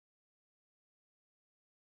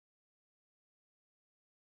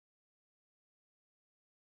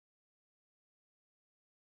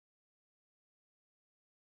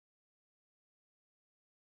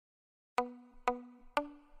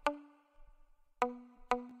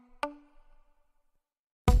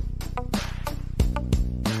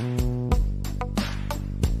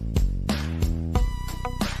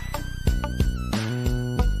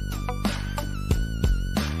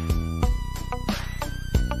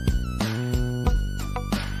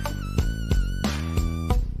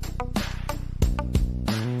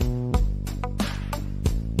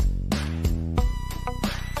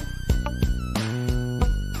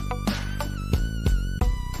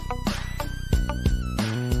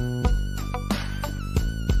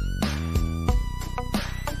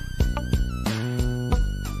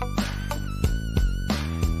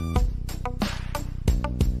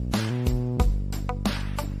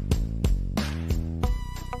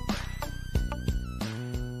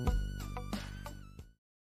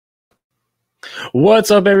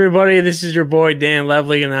What's up, everybody? This is your boy Dan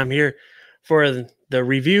Lovely, and I'm here for the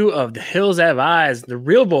review of The Hills Have Eyes, the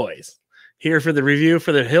real boys. Here for the review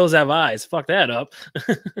for The Hills Have Eyes. Fuck that up.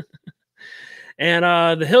 And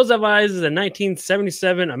The Hills Have Eyes is a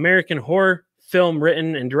 1977 American horror film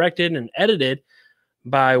written and directed and edited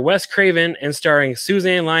by Wes Craven and starring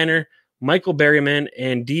Suzanne Liner, Michael Berryman,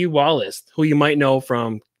 and Dee Wallace, who you might know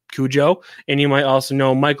from Cujo, and you might also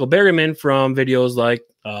know Michael Berryman from videos like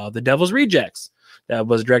The Devil's Rejects, that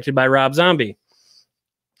was directed by Rob Zombie.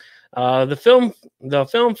 The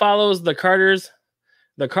film follows the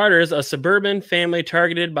Carters, a suburban family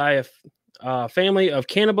targeted by a family of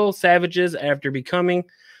cannibal savages after becoming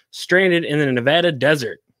stranded in the Nevada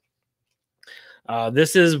desert.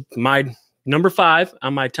 This is my number 5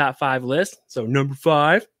 on my top 5 list. So number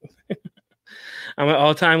 5 on my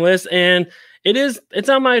all-time list, and it's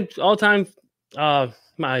on my all-time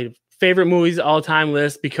my favorite movies all-time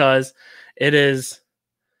list because it is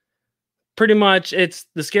pretty much it's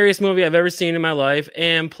the scariest movie I've ever seen in my life,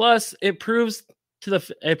 and plus it proves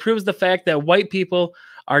the fact that white people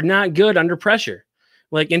are not good under pressure.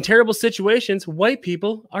 Like in terrible situations, white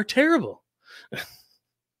people are terrible.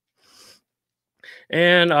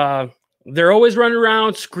 And they're always running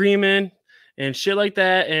around screaming and shit like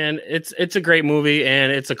that, and it's a great movie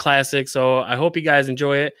and it's a classic, so I hope you guys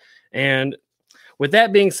enjoy it. And with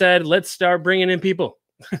that being said, let's start bringing in people.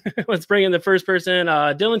 Let's bring in the first person,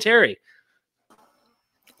 Dylan Terry.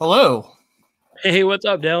 Hello. Hey, what's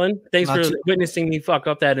up, Dylan? Thanks for witnessing me fuck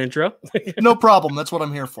up that intro. No problem. That's what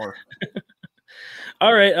I'm here for.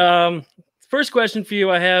 All right. First question for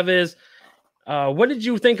you I have is, what did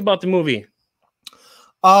you think about the movie?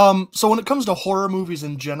 So when it comes to horror movies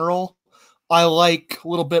in general, I like a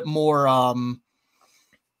little bit more. I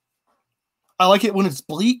like it when it's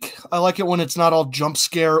bleak. I like it when it's not all jump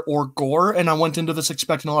scare or gore. And I went into this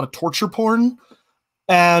expecting a lot of torture porn.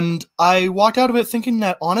 And I walked out of it thinking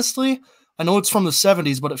that, honestly, I know it's from the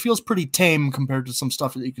 70s, but it feels pretty tame compared to some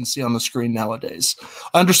stuff that you can see on the screen nowadays.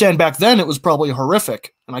 I understand back then it was probably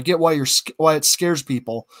horrific, and I get why it scares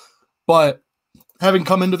people. But having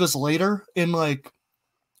come into this later in like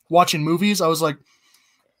watching movies, I was like,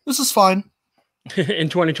 this is fine. In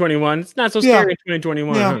 2021, it's not so scary in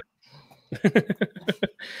 2021. Yeah. Huh?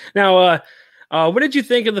 Now, what did you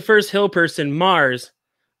think of the first hill person, Mars,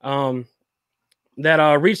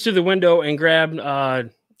 that reached through the window and grabbed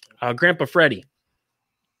Grandpa Freddy?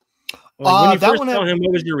 Like, when you first saw him,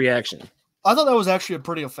 what was your reaction? I thought that was actually a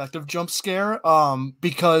pretty effective jump scare,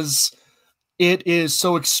 because it is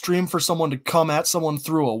so extreme for someone to come at someone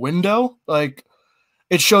through a window. Like,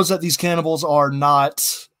 it shows that these cannibals are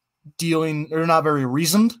not they're not very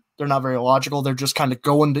reasoned. They're not very logical. They're just kind of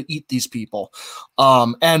going to eat these people.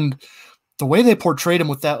 And the way they portrayed him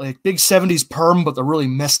with that like big 70s perm, but the really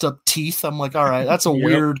messed up teeth, I'm like, all right, that's a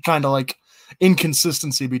weird kind of like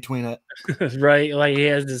inconsistency between it. Right. Like he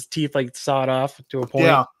has his teeth like sawed off to a point.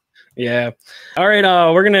 Yeah. All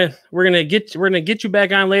right. We're gonna get you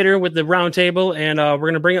back on later with the round table, and we're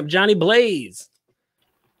gonna bring up Johnny Blaze.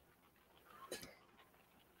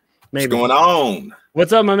 What's going on?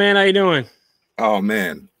 What's up, my man? How you doing? Oh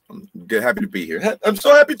man, I'm happy to be here. I'm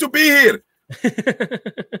so happy to be here.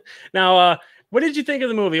 Now, what did you think of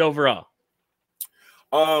the movie overall?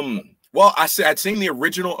 Well, I'd seen the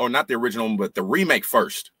original, or not the original, but the remake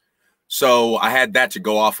first. So I had that to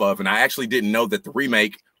go off of, and I actually didn't know that the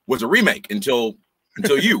remake was a remake until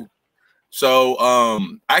you. So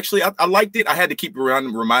actually, I liked it. I had to keep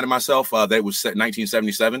reminding myself that it was set in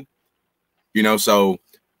 1977. You know, so.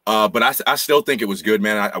 But I still think it was good,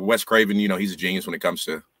 man. Wes Craven, you know, he's a genius when it comes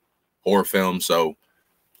to horror films. So,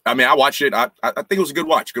 I mean, I watched it. I think it was a good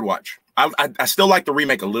watch. Good watch. I still like the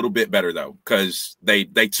remake a little bit better though, because they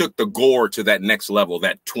took the gore to that next level,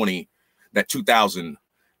 that 2000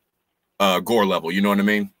 gore level. You know what I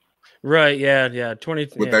mean? Right. Yeah. 20.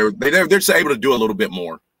 But they're just able to do a little bit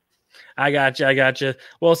more. I got you.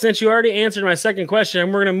 Well, since you already answered my second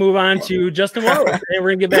question, we're going to move on to Justin Wallace, and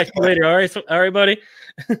we're going to get back to you later. All right, buddy.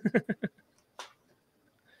 What's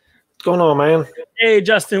going on, man? Hey,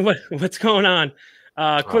 Justin, what's going on?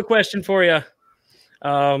 Quick question for you.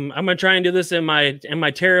 I'm going to try and do this in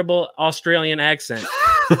my terrible Australian accent.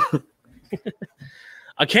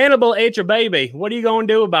 A cannibal ate your baby. What are you going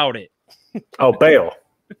to do about it? Oh, bail.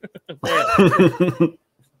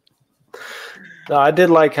 No, I did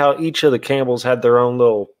like how each of the cannibals had their own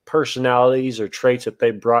little personalities or traits that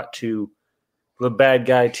they brought to the bad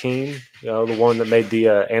guy team. You know, the one that made the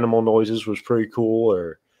animal noises was pretty cool,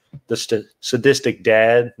 or the sadistic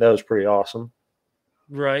dad. That was pretty awesome.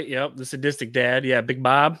 Right. Yep. The sadistic dad. Yeah. Big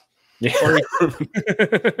Bob. Yeah.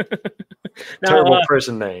 Terrible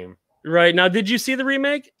prison name. Right. Now, did you see the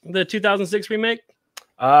remake, the 2006 remake?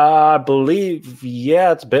 I believe,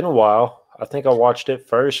 yeah, it's been a while. I think I watched it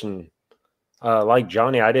first, and like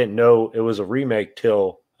Johnny, I didn't know it was a remake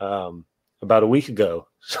till about a week ago.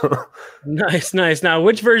 So, Nice, nice. Now,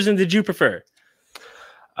 which version did you prefer?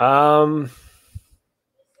 I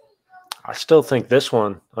still think this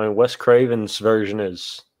one. I mean, Wes Craven's version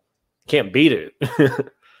is can't beat it.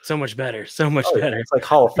 So much better. So much Oh, yeah, better. it's like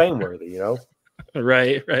Hall of Fame worthy, you know.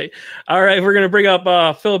 Right, right. All right, we're gonna bring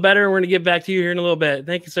up Phil Better. We're gonna get back to you here in a little bit.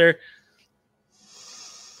 Thank you, sir.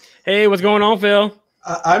 Hey, what's going on, Phil?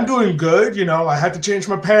 I'm doing good. You know, I had to change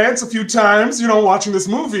my pants a few times, you know, watching this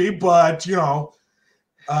movie, but, you know,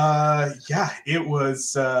 yeah, it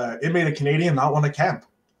was, it made a Canadian not want to camp.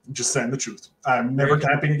 I'm just saying the truth. I'm never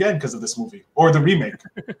camping again because of this movie or the remake.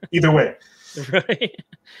 Either way. Right.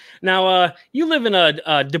 Now, you live in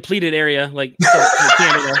a depleted area like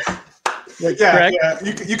Canada. Yeah, correct?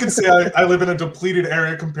 yeah. You can say I live in a depleted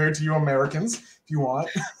area compared to you Americans, if you want.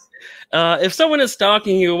 If someone is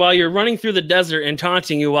stalking you while you're running through the desert and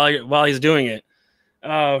taunting you while he's doing it,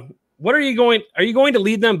 what are you going to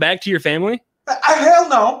lead them back to your family? Hell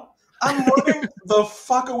no. I'm running the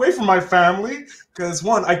fuck away from my family because,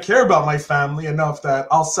 one, I care about my family enough that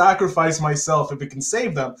I'll sacrifice myself if it can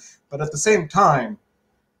save them. But at the same time,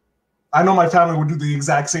 I know my family would do the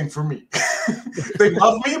exact same for me. They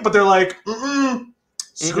love me, but they're like,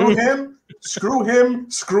 screw him, screw him,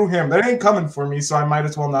 screw him. That ain't coming for me, so I might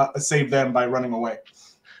as well not save them by running away.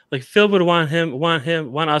 Like Phil would want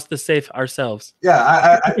us to save ourselves.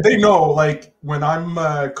 Yeah, they know, like, when I'm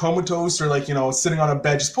comatose or, like, you know, sitting on a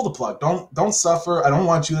bed, just pull the plug. Don't suffer. I don't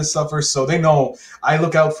want you to suffer. So they know I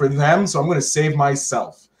look out for them, so I'm going to save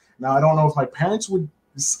myself. Now, I don't know if my parents would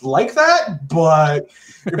like that, but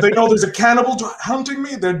if they know there's a cannibal hunting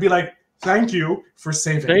me, they'd be like, thank you for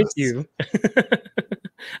saving us. Thank you.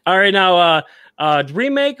 All right, now,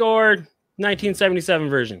 remake or 1977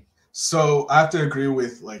 version? So I have to agree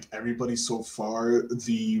with like everybody so far.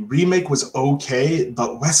 The remake was okay,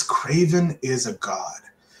 but Wes Craven is a god.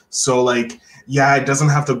 So like, yeah, it doesn't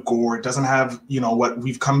have the gore. It doesn't have, you know, what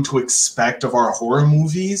we've come to expect of our horror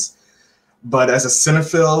movies. But as a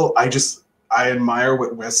cinephile, I admire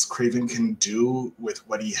what Wes Craven can do with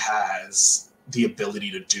what he has the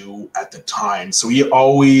ability to do at the time. So he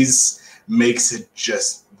always makes it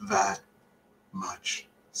just that much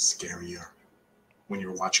scarier when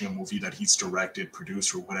you're watching a movie that he's directed,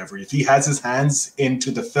 produced, or whatever. If he has his hands into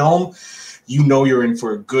the film, you know you're in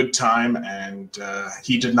for a good time, and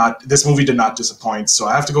this movie did not disappoint. So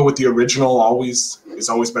I have to go with the original. Is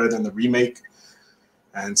always better than the remake.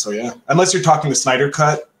 And so, yeah, unless you're talking the Snyder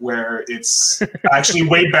Cut, where it's actually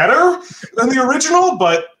way better than the original,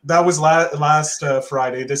 but that was last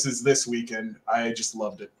Friday. This is this weekend. I just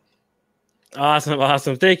loved it.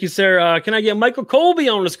 Awesome. Thank you, sir. Can I get Michael Colby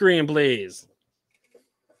on the screen, please?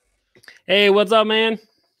 Hey, what's up, man?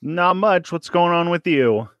 Not much. What's going on with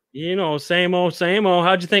you? You know, same old.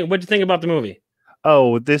 What'd you think about the movie?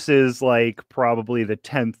 Oh, this is like probably the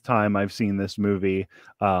 10th time I've seen this movie.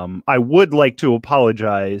 I would like to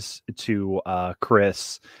apologize to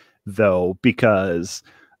Chris, though, because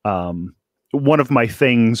one of my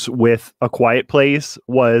things with A Quiet Place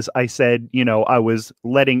was I said, you know, I was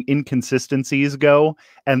letting inconsistencies go,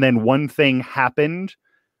 and then one thing happened,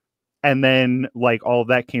 and then like all of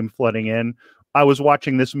that came flooding in. I was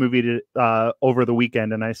watching this movie over the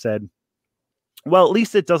weekend, and I said, well, at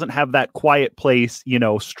least it doesn't have that Quiet Place, you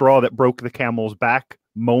know, straw that broke the camel's back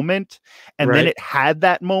moment. And Right. then it had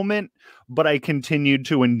that moment, but I continued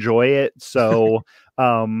to enjoy it. So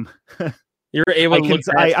You're able to look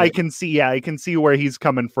past I it. can see where he's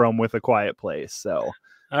coming from with A Quiet Place. So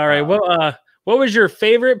All right. Well, what was your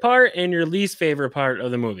favorite part and your least favorite part of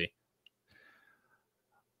the movie?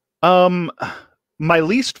 my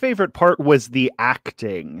least favorite part was the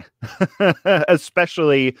acting,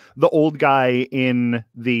 especially the old guy in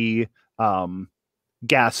the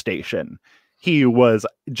gas station. He was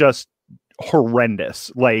just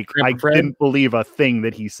horrendous. Like, Grandpa I Fred? didn't believe a thing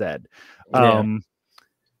that he said. Yeah.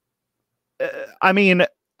 I mean,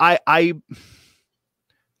 I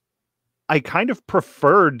kind of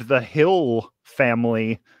preferred the Hill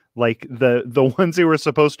family, like the ones who were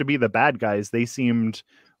supposed to be the bad guys. They seemed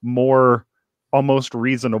more almost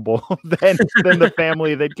reasonable than the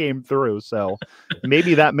family that came through. So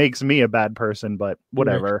maybe that makes me a bad person, but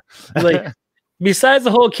whatever. Like, besides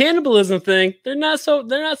the whole cannibalism thing, they're not such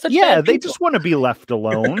Yeah, bad they people. just want to be left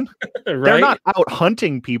alone. Right? They're not out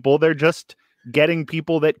hunting people. They're just getting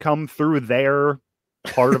people that come through their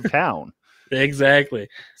part of town. Exactly.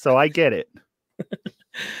 So I get it.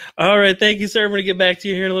 All right, thank you, sir. I'm going to get back to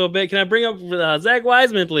you here in a little bit. Can I bring up Zach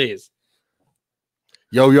Wiseman, please?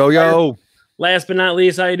 Yo. Last but not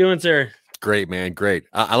least, how you doing, sir? Great, man. Great.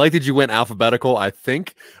 I like that you went alphabetical, I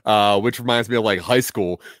think, which reminds me of like high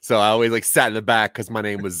school. So I always like sat in the back because my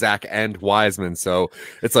name was Zach and Wiseman. So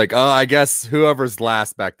it's like, I guess whoever's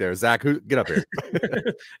last back there. Zach, get up here.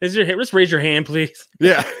 Just raise your hand, please.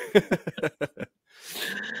 Yeah.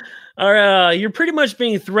 All right, you're pretty much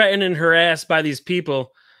being threatened and harassed by these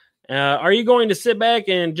people. Are you going to sit back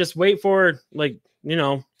and just wait for, like,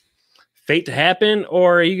 fate to happen,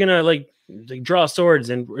 or are you gonna like draw swords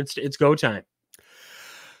and it's go time?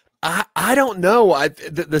 I don't know.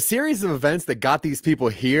 The series of events that got these people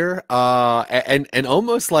here, and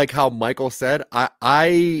almost like how Michael said,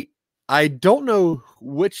 I don't know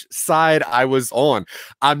which side I was on.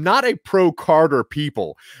 I'm not a pro Carter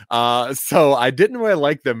people, so I didn't really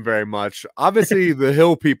like them very much. Obviously, the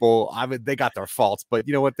Hill people, they got their faults, but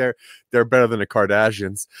you know what? They're better than the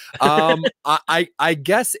Kardashians. I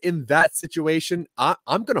guess in that situation,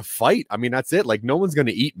 I'm gonna fight. I mean, that's it. Like, no one's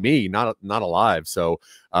gonna eat me, not alive. So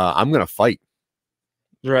I'm gonna fight.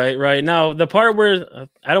 Right. Now, the part where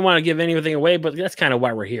I don't want to give anything away, but that's kind of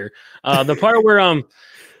why we're here. The part where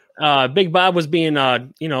Big Bob was being,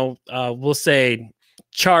 we'll say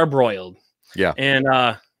charbroiled. Yeah. And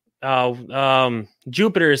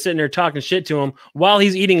Jupiter is sitting there talking shit to him while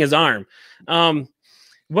he's eating his arm.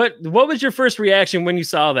 What was your first reaction when you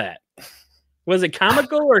saw that? Was it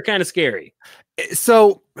comical or kind of scary?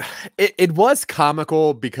 So it was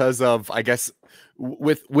comical because of, I guess,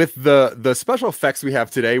 with the special effects we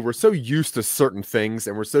have today, we're so used to certain things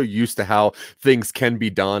and we're so used to how things can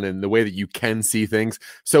be done and the way that you can see things.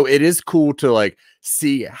 So it is cool to like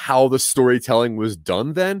see how the storytelling was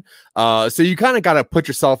done then. So you kind of got to put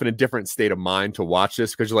yourself in a different state of mind to watch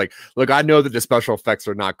this, because you're like, look, I know that the special effects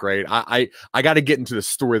are not great. I got to get into the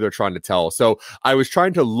story they're trying to tell. So I was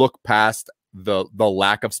trying to look past the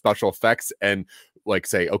lack of special effects and like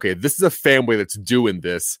say, okay, this is a family that's doing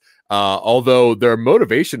this. Although their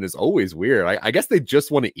motivation is always weird. I guess they just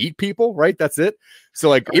want to eat people, right? That's it. So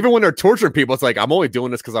like, even when they're torturing people, it's like, I'm only doing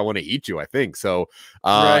this because I want to eat you, I think. So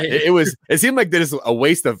right. it seemed like this is a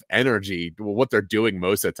waste of energy, what they're doing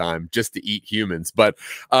most of the time, just to eat humans. But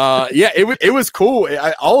yeah, it was cool.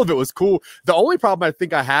 All of it was cool. The only problem I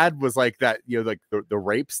think I had was like that, like the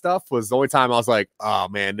rape stuff was the only time I was like, oh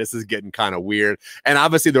man, this is getting kind of weird. And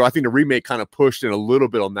obviously I think the remake kind of pushed in a little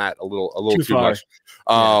bit on that, a little too much.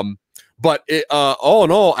 But all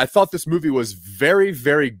in all, I thought this movie was very,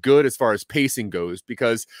 very good as far as pacing goes,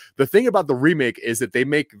 because the thing about the remake is that they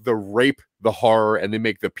make the rape the horror and they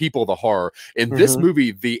make the people the horror. In this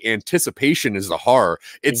movie, the anticipation is the horror.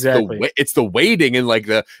 It's it's the waiting and like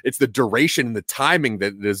it's the duration and the timing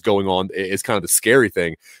that is going on is kind of the scary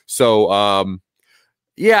thing. So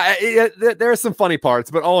yeah, there are some funny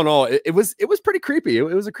parts, but all in all, it was pretty creepy. It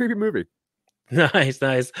was a creepy movie. Nice.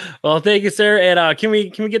 Well, thank you, sir. And can we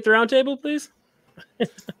get the round table, please?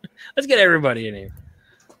 Let's get everybody in here.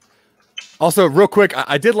 Also, real quick,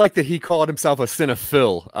 I did like that he called himself a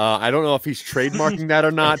cinephile. I don't know if he's trademarking that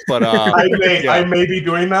or not, but I may be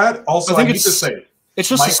doing that. Also, I need to say, it's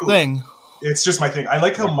just his thing. It's just my thing. I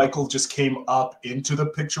like how Michael just came up into the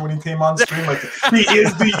picture when he came on stream. Like, he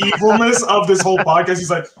is the evilness of this whole podcast. He's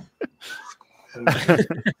like,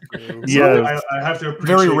 yeah, I have to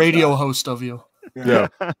appreciate very radio host of you. Yeah.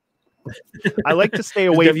 I like to stay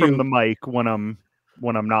away from the mic when I'm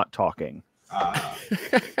not talking. I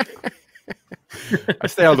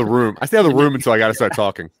stay out of the room. Until I got to start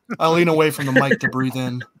talking. I lean away from the mic to breathe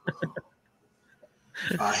in.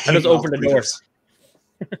 I just open the door.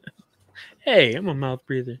 Hey, I'm a mouth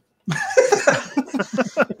breather.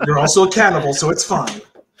 You're also a cannibal, so it's fine.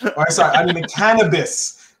 Oh, sorry, I mean a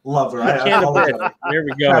cannabis lover. There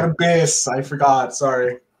we go. Cannabis. I forgot.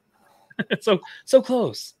 Sorry. so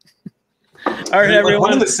close. All right, everyone.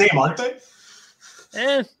 One and the same, aren't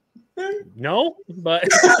they? No, but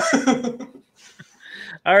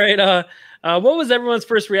all right. What was everyone's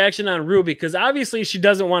first reaction on Ruby? Because obviously she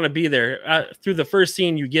doesn't want to be there. Through the first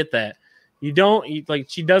scene, you get that.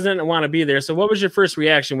 She doesn't want to be there. So what was your first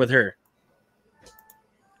reaction with her?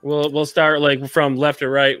 We'll start like from left to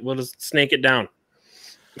right. We'll just snake it down.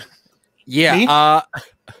 Yeah.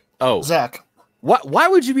 Zach. Why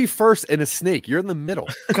would you be first in a snake? You're in the middle.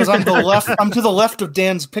 Because I'm to the left of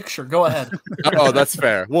Dan's picture. Go ahead. Oh, that's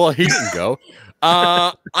fair. Well, he didn't go.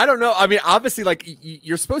 I don't know. I mean, obviously, like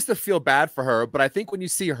you're supposed to feel bad for her, but I think when you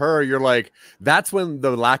see her, you're like, that's when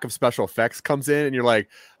the lack of special effects comes in, and you're like,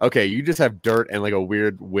 okay, you just have dirt and like a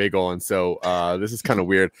weird wig on, so this is kind of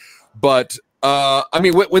weird. But I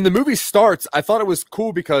mean, when the movie starts, I thought it was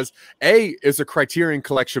cool because it's a Criterion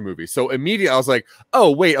Collection movie. So immediately I was like,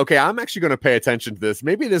 oh, wait, okay, I'm actually going to pay attention to this.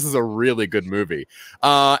 Maybe this is a really good movie.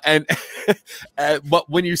 But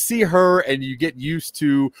when you see her and you get used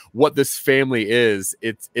to what this family is,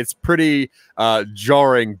 it's pretty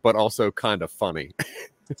jarring, but also kind of funny.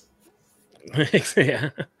 Yeah.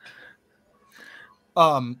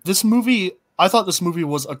 This movie, I thought this movie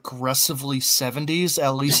was aggressively 70s,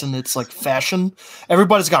 at least in its like fashion.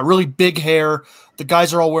 Everybody's got really big hair. The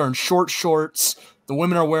guys are all wearing short shorts. The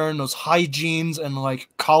women are wearing those high jeans and like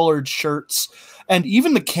collared shirts. And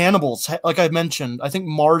even the cannibals, like I mentioned, I think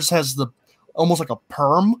Mars has the almost like a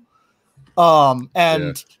perm.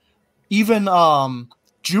 Even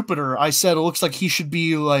Jupiter, I said it looks like he should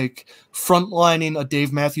be like frontlining a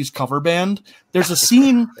Dave Matthews cover band. There's a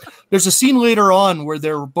scene later on where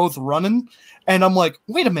they're both running, and I'm like,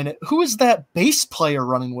 wait a minute, who is that bass player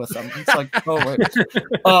running with them? It's like, oh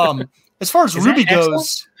wait. As far as Ruby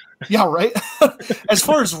goes, yeah, right. As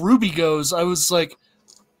far as Ruby goes, I was like,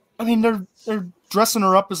 I mean, they're dressing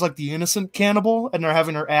her up as like the innocent cannibal, and they're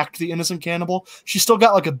having her act the innocent cannibal. She's still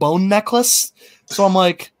got like a bone necklace, so I'm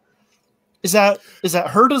like, Is that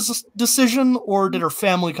her decision, or did her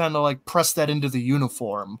family kind of like press that into the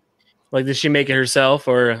uniform? Like, did she make it herself,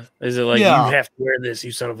 or is it like, you have to wear this,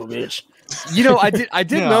 you son of a bitch? You know, I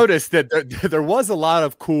did notice that there was a lot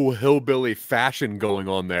of cool hillbilly fashion going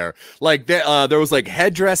on there. Like there was like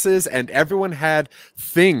headdresses, and everyone had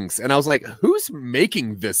things, and I was like, who's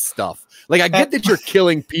making this stuff? Like, I get that you're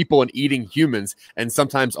killing people and eating humans, and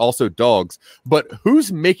sometimes also dogs, but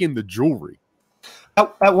who's making the jewelry?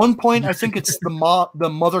 At one point, I think it's the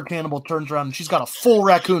mother cannibal turns around and she's got a full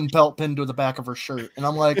raccoon pelt pinned to the back of her shirt. And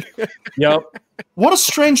I'm like, yep. What a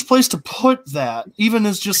strange place to put that, even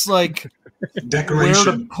as just like decoration.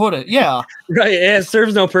 Where to put it. Yeah. Right. Yeah, it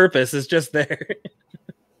serves no purpose. It's just there.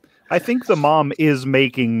 I think the mom is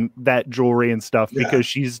making that jewelry and stuff because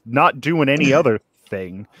she's not doing any other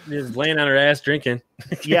thing. Just laying on her ass drinking.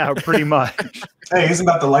 Yeah, pretty much. Hey, isn't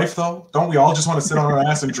that the life, though? Don't we all just want to sit on our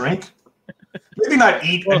ass and drink? Maybe not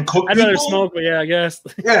eat and cook. I'd rather smoke, but yeah, I guess.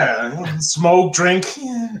 Yeah, smoke, drink,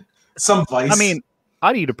 some vice. I mean,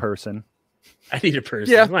 I'd eat a person. I'd eat a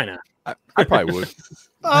person. Yeah. Why not? I probably would.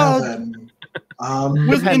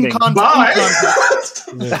 Within context.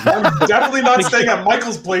 I'm definitely not staying at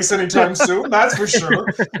Michael's place anytime soon. That's for sure.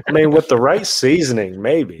 I mean, with the right seasoning,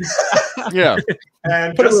 maybe. Yeah.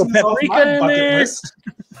 And Put a just little off paprika my in bucket there. list.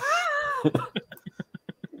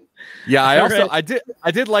 Yeah, I also Right.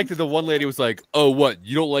 I did like that the one lady was like, "Oh, what?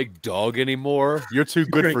 You don't like dog anymore? You're too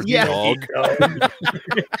good for dog."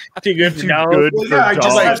 Too good for dog. Well, yeah, I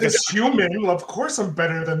just had this human. Well, of course, I'm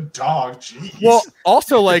better than dog. Jeez. Well,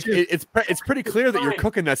 also, like, it's pretty clear that you're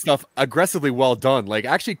cooking that stuff aggressively well done. Like,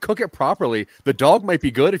 actually cook it properly. The dog might be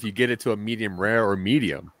good if you get it to a medium rare or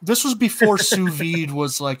medium. This was before sous vide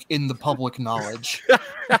was like in the public knowledge.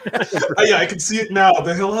 Yeah, I can see it now.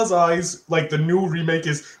 The Hill Has Eyes, like the new remake,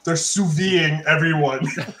 is they're sous videing everyone.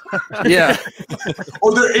 Yeah.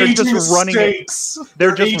 Or they're aging just the running steaks.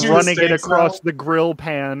 They're just aging the running it steaks across now. the grill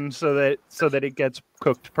pan so that it gets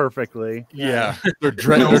cooked perfectly. Yeah. They're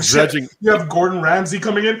No, dredging. You have Gordon Ramsay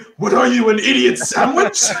coming in. What are you, an idiot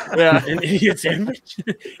sandwich? Yeah. An idiot sandwich.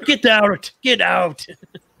 Get out. Get out.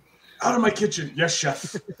 Out of my kitchen. Yes,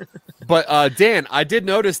 chef. But Dan, I did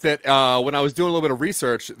notice that when I was doing a little bit of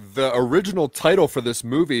research, the original title for this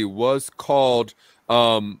movie was called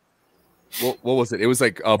what was it? It was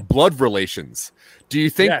like Blood Relations. Do you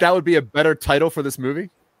think that would be a better title for this movie?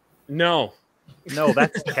 No. No,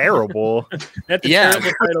 that's terrible. That's a terrible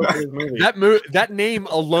title for this movie. That name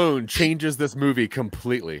alone changes this movie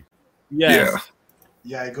completely. Yes.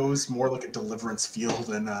 Yeah, it goes more like a Deliverance feel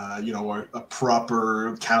than a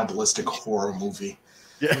proper cannibalistic horror movie.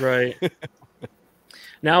 Yeah. Right.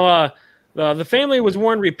 Now, the family was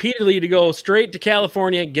warned repeatedly to go straight to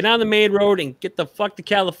California, get on the main road, and get the fuck to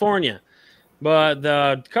California. But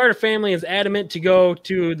the Carter family is adamant to go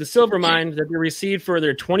to the silver mine that they received for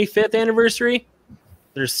their 25th anniversary,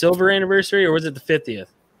 their silver anniversary, or was it the 50th?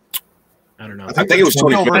 I don't know. I think it was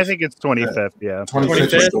 25th. I think it's 25th. Yeah.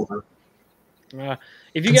 25th.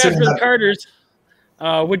 If you guys were the Carters,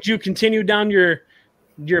 would you continue down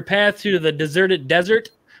your path to the deserted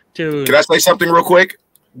desert? Can I say something real quick?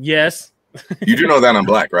 Yes. You do know that I'm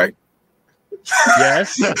black, right?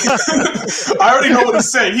 Yes. I already know what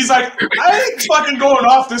he's saying. He's like, I ain't fucking going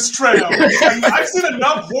off this trail. I've seen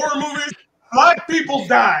enough horror movies. Black people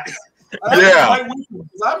die.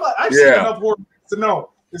 I've seen enough horror movies to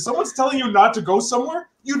know if someone's telling you not to go somewhere,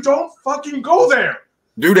 you don't fucking go there.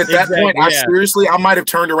 Dude, at that Exactly, point, yeah. I might have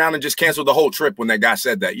turned around and just canceled the whole trip when that guy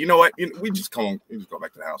said that. You know what? We just go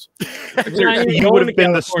back to the house. You're not even You going would to have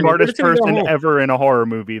been the California. smartest You're just gonna go person home. ever in a horror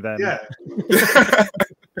movie then. Yeah.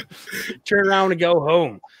 Turn around and go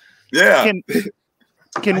home. Yeah.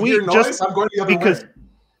 Can I we hear noise, just, I'm going the other because way.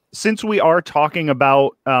 since we are talking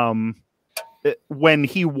about when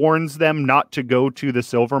he warns them not to go to the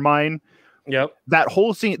silver mine, Yep. that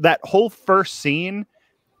whole scene, that whole first scene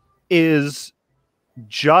is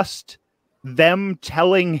just them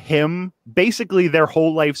telling him basically their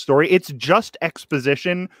whole life story. It's just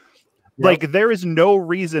exposition. Yep. Like, there is no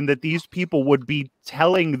reason that these people would be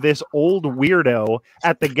telling this old weirdo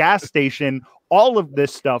at the gas station all of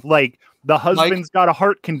this stuff. Like, the husband's got a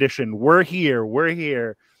heart condition. We're here.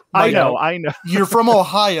 Mike, I know. You're from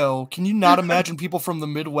Ohio. Can you not imagine people from the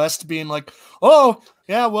Midwest being like, oh,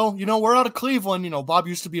 yeah, well, we're out of Cleveland. Bob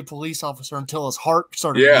used to be a police officer until his heart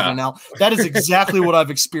started giving out. That is exactly what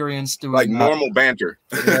I've experienced doing Like that. normal banter.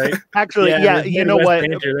 Right. Actually, Yeah, you know what?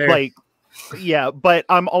 there. Like, yeah, but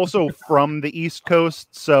I'm also from the East Coast,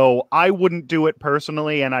 so I wouldn't do it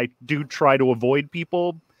personally, and I do try to avoid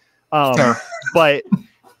people. Fair. But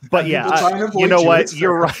And yeah, people try and avoid you know you, what? it's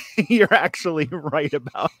You're fair. right. You're actually right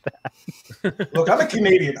about that. Look, I'm a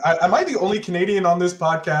Canadian. Am I the only Canadian on this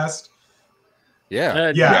podcast?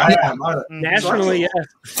 Yeah. Yeah, I am. Nationally, yes.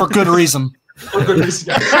 For good reason. For good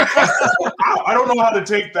reason. Ow, I don't know how to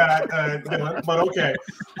take that, Dylan, but okay.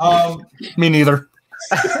 Me neither.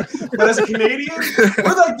 But as a Canadian,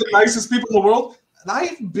 we're like the nicest people in the world. And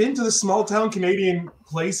I've been to the small town Canadian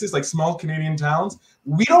places, like small Canadian towns.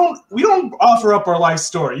 We don't offer up our life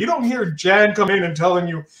story. You don't hear Jan come in and telling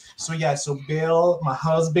you, so Bill, my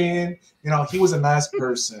husband, he was a nice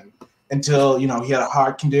person until, he had a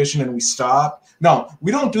heart condition and we stopped. No,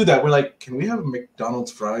 we don't do that. We're like, can we have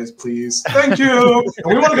McDonald's fries, please? Thank you. And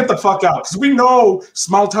we want to get the fuck out because we know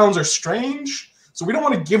small towns are strange. So we don't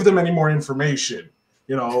want to give them any more information.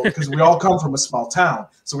 Because we all come from a small town,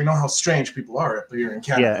 so we know how strange people are up here in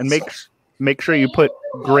Canada. Yeah, and make sure you put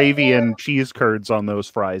gravy and cheese curds on those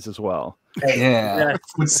fries as well. Yeah.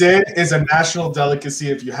 Poutine is a national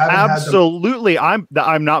delicacy. If you haven't Absolutely, I'm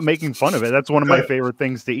not making fun of it. That's one of my Good. favorite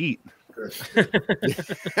things to eat. you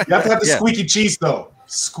have to have the squeaky cheese though.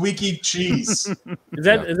 Squeaky cheese. Is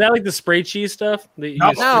that like the spray cheese stuff? That you No,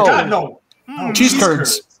 use- God, no. Cheese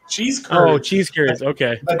curds. Cheese curds. Oh, cheese curds.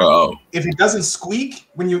 Okay. But Oh. if it doesn't squeak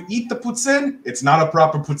when you eat the poutine, it's not a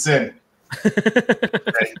proper poutine.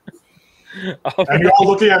 And you're all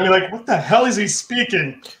looking at me like, what the hell is he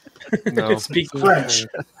speaking? No. Speaking French. Speaking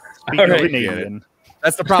All of right. Canadian,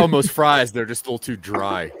 That's the problem with fries. They're just a little too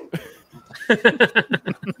dry.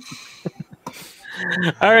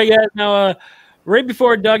 All right, guys. Now, right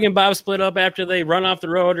before Doug and Bob split up, after they run off the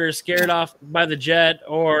road or scared off by the jet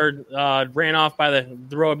or ran off by the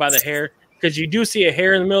road by the hare, because you do see a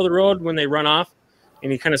hare in the middle of the road when they run off,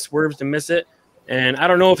 and he kind of swerves to miss it. And I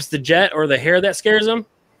don't know if it's the jet or the hare that scares him,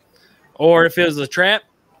 or if it was a trap.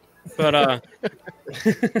 But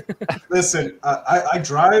Listen, I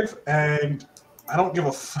drive and I don't give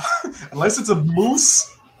a fuck unless it's a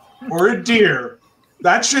moose or a deer.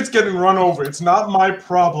 That shit's getting run over. It's not my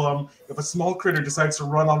problem if a small critter decides to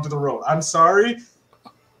run onto the road. I'm sorry.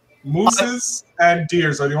 Mooses and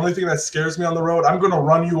deers are the only thing that scares me on the road. I'm going to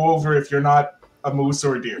run you over if you're not a moose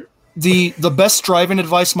or a deer. The best driving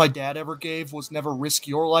advice my dad ever gave was never risk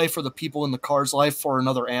your life or the people in the car's life for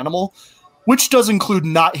another animal, which does include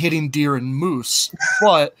not hitting deer and moose.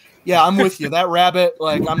 But yeah, I'm with you. That rabbit,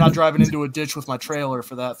 like, I'm not driving into a ditch with my trailer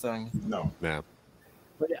for that thing. No. Yeah.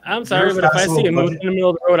 I'm sorry, but if I see a moose in the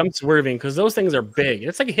middle of the road, I'm swerving because those things are big.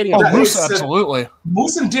 It's like hitting a Oh, Yeah, moose, it's, absolutely.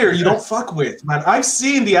 Moose and deer, you don't fuck with, man. I've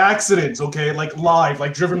seen the accidents, okay, like live,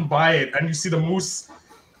 like driven by it, and you see the moose,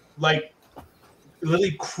 like,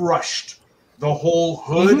 literally crushed the whole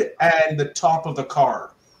hood and the top of the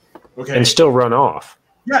car. Okay. And still run off.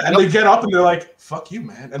 Yeah, and they get up and they're like, fuck you,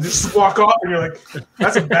 man. And they just walk off, and you're like,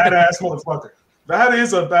 that's a badass motherfucker. That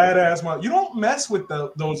is a badass motherfucker. You don't mess with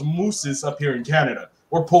those mooses up here in Canada.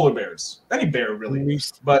 Or polar bears. Any bear, really.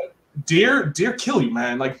 But deer kill you,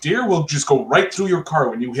 man. Like, deer will just go right through your car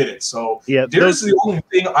when you hit it. So, yeah, deer is the only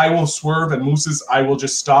thing I will swerve, and mooses, I will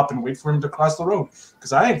just stop and wait for him to cross the road.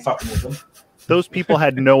 Because I ain't fucking with them. those people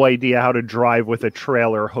had no idea how to drive with a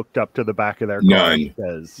trailer hooked up to the back of their car. None.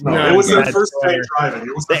 Because No, No, it was their that's first day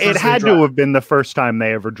driving. it had to have been the first time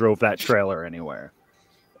they ever drove that trailer anywhere.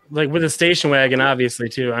 like with a station wagon, obviously,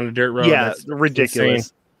 too, on a dirt road. Yeah, That's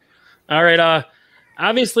ridiculous. insane. All right.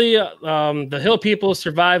 Obviously, the hill people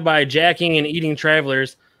survive by jacking and eating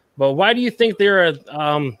travelers. But why do you think they're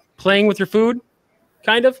playing with your food?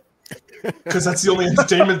 Kind of. because that's the only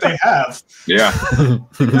entertainment they have. Yeah.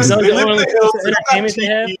 Because So they the live in only the hills, they don't have entertainment they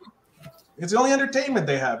have? TV. It's the only entertainment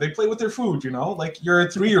they have. They play with their food, like you're a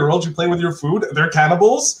 3-year-old, you play with your food. They're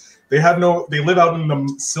cannibals. They live out in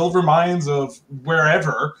the silver mines of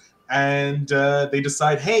wherever, and they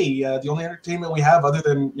decide, hey, the only entertainment we have other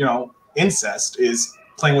than, incest is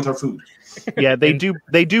playing with our food. Yeah, they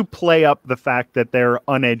do play up the fact that they're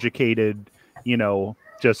uneducated,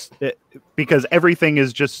 just because everything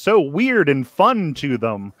is just so weird and fun to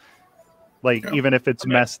them. Like, even if it's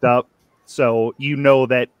messed up. So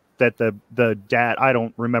that the dad, I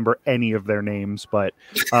don't remember any of their names, but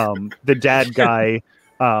the dad guy,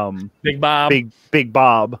 Big Bob, Big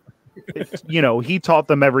Bob, he taught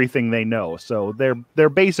them everything they know. So they're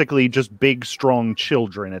basically just big, strong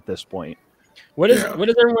children at this point. What is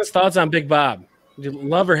everyone's thoughts on Big Bob? Do you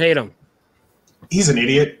love or hate him? He's an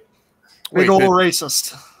idiot. Big old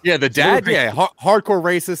racist. Yeah, the dad, hardcore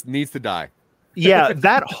racist, needs to die. Yeah,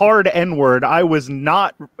 that hard N-word, I was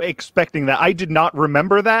not expecting that. I did not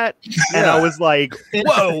remember that, and I was like,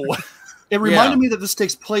 whoa. It reminded me that this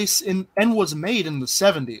takes place and was made in the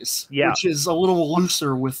 70s, which is a little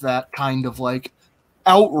looser with that kind of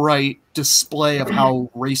outright display of how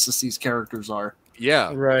racist these characters are.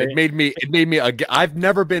 Yeah, right. It made me. I've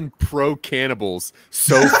never been pro cannibals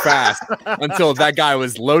so fast until that guy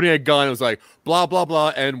was loading a gun. It was like blah blah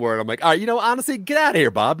blah N-word. I'm like, all right, honestly, get out of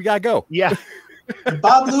here, Bob. You gotta go. Yeah. If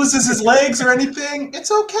Bob loses his legs or anything,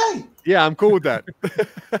 it's okay. Yeah, I'm cool with that.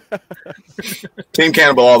 Team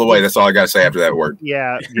Cannibal all the way. That's all I gotta say after that word.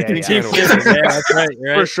 Yeah. Yeah, that's right.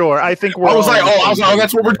 For sure. I think we're. I was like,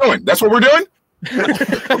 that's what we're doing. That's what we're doing.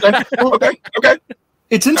 Okay.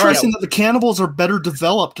 It's interesting that the cannibals are better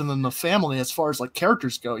developed than the family as far as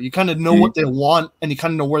characters go. You kind of know what they want and you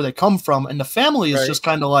kind of know where they come from. And the family is just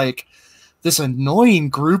kind of like this annoying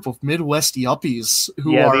group of Midwest yuppies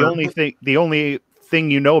who are the only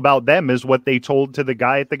thing you know about them is what they told to the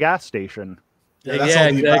guy at the gas station. Yeah, that's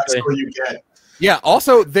all the backstory you get. Yeah,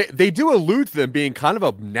 also, they do allude to them being kind of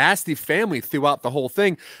a nasty family throughout the whole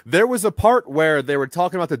thing. There was a part where they were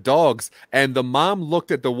talking about the dogs, and the mom looked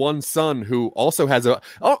at the one son who also has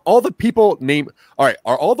all the people named... All right,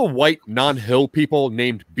 are all the white non-hill people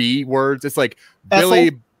named B words? It's like Ethel,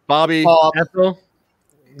 Billy, Bobby... Ethel.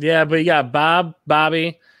 Yeah, but you got Bob,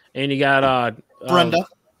 Bobby, and you got...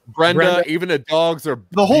 Brenda. Even the dogs are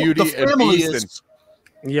the whole Beauty the family and is...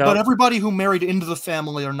 Yeah, but everybody who married into the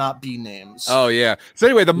family are not B names. Oh yeah. So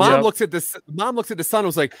anyway, the mom looks at this. Mom looks at the son and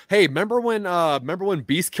was like, "Hey, remember when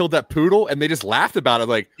Beast killed that poodle?" And they just laughed about it.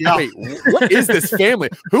 Like, wait, what is this family?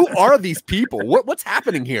 Who are these people? What's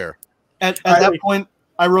happening here? At that point,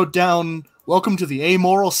 I wrote down, "Welcome to the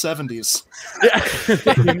amoral 70s."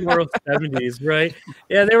 Amoral 70s, right?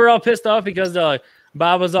 Yeah, they were all pissed off because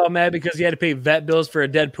Bob was all mad because he had to pay vet bills for a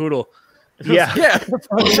dead poodle. I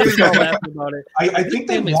think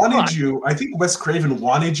they wanted you. I think Wes Craven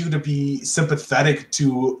wanted you to be sympathetic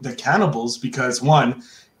to the cannibals because one,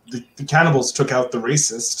 the cannibals took out the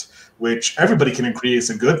racist, which everybody can agree is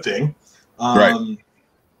a good thing. Right.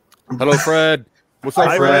 Hello, Fred. What's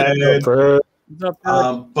up, Fred?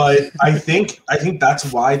 But I think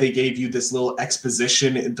that's why they gave you this little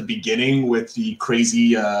exposition at the beginning with the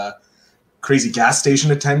crazy gas station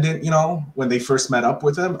attendant, when they first met up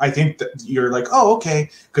with him. I think that you're like, oh, okay,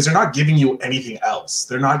 because they're not giving you anything else.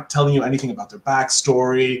 They're not telling you anything about their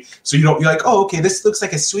backstory. So you're like, oh, okay, this looks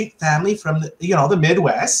like a sweet family from the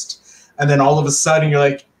Midwest. And then all of a sudden you're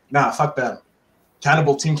like, nah, fuck them.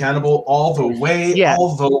 Team Cannibal all the way,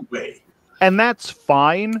 all the way. And that's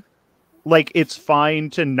fine. It's fine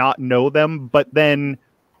to not know them, but then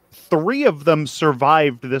 3 of them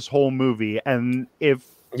survived this whole movie. And if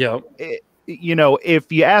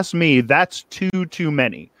you ask me, that's too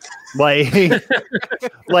many. If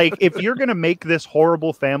you're going to make this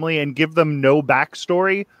horrible family and give them no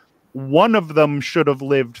backstory, one of them should have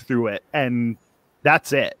lived through it. And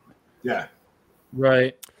that's it. Yeah.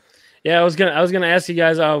 Right. Yeah. I was going to ask you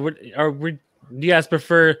guys, do you guys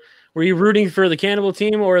prefer, were you rooting for the cannibal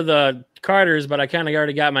team or the Carters? But I kind of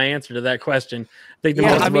already got my answer to that question. I think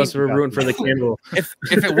most of us were rooting for the cannibal. If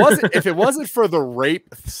it wasn't for the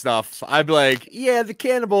rape stuff, I'd be like, yeah, the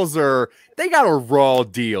cannibals they got a raw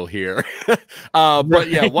deal here. But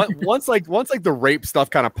yeah, once the rape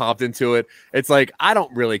stuff kind of popped into it, it's like I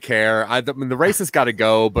don't really care. I mean, the racists got to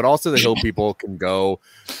go, but also the hill people can go.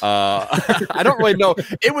 I don't really know.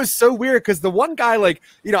 It was so weird because the one guy, I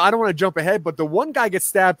don't want to jump ahead, but the one guy gets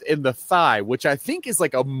stabbed in the thigh, which I think is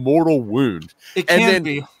like a mortal wound. It can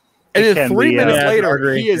be. And then 3 minutes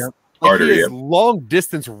later, he is long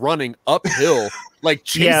distance running uphill like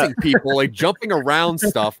chasing people, like jumping around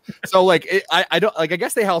stuff. So like I don't like. I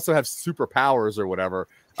guess they also have superpowers or whatever.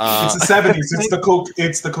 It's the 70s.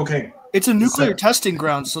 It's the cocaine. It's a nuclear testing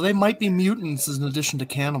ground, so they might be mutants in addition to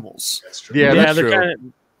cannibals. That's true. Yeah, that's they're true. kind of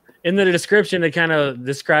in the description. It kind of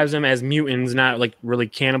describes them as mutants, not like really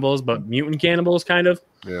cannibals, but mutant cannibals, kind of.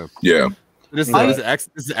 Yeah. This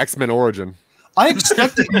is X-Men origin. I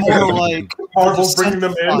expected more like Marvel's bringing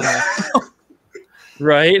them in.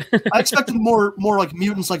 Right. I expected more like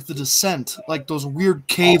mutants like the Descent, like those weird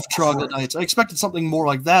cave troglodytes. I expected something more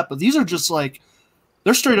like that, but these are just like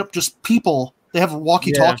they're straight up just people. They have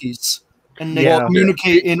walkie-talkies and they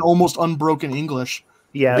communicate in almost unbroken English.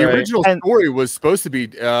 Yeah, The original story was supposed to be.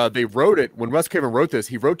 They wrote it when Wes Craven wrote this.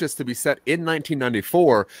 He wrote this to be set in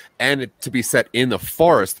 1994 and to be set in the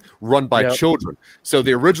forest, run by children. So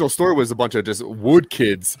the original story was a bunch of just wood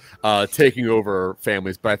kids taking over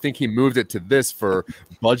families. But I think he moved it to this for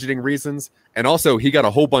budgeting reasons, and also he got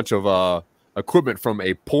a whole bunch of equipment from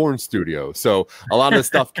a porn studio. So a lot of the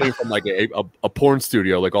stuff came from like a porn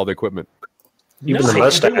studio, like all the equipment. Even the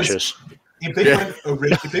mustaches. If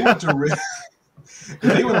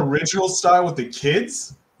they went original style with the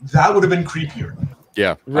kids, that would have been creepier.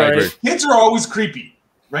 Yeah, Right. I agree. Kids are always creepy,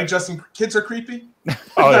 right, Justin? Kids are creepy.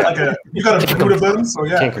 Oh, You got a brood of them, so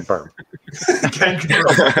yeah. Can't confirm. Can't confirm.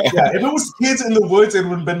 Yeah, if it was kids in the woods, it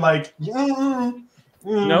would have been like, Nope.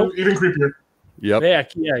 even creepier. Yep.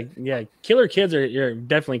 Yeah. Killer kids are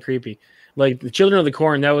definitely creepy. Like the Children of the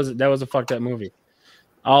Corn, that was a fucked up movie.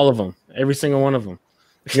 All of them, every single one of them.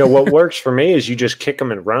 You know what works for me is you just kick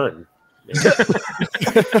them and run. Tips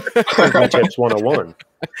 101.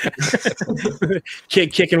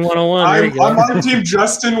 Kicking 101. There you I'm go. on Team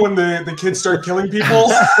Justin when the kids start killing people.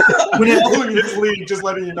 Following his lead, just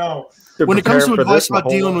letting you know. When it comes to Prepare for advice this my about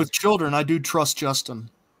whole dealing life. with children, I do trust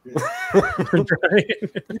Justin. He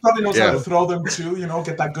probably knows how to throw them too.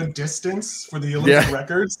 Get that good distance for the Olympic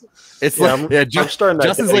records. It's Yeah, like I'm starting that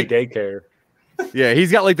Justin's like like daycare. yeah,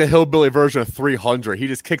 he's got like the hillbilly version of 300. He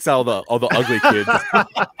just kicks out all the ugly kids.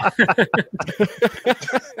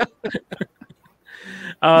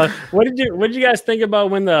 What did you guys think about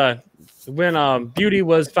when Beauty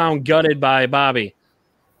was found gutted by Bobby?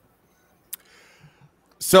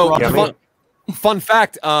 So Yummy. fun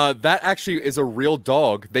fact, that actually is a real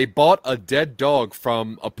dog. They bought a dead dog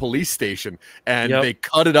from a police station and they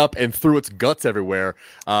cut it up and threw its guts everywhere.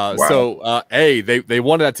 So they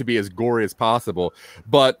wanted that to be as gory as possible.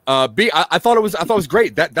 But B, I thought it was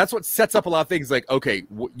great. That's what sets up a lot of things. Like, okay,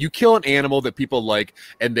 you kill an animal that people like,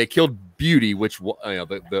 and they killed Beauty, which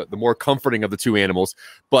the more comforting of the two animals.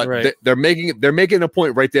 But they're making a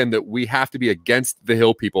point right then that we have to be against the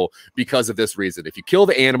hill people because of this reason. If you kill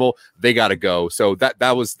the animal, they got to go. So that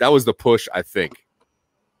was the push, I think.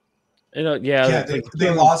 They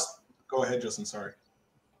lost. Go ahead, Justin. Sorry.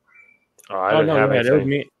 I didn't have go ahead.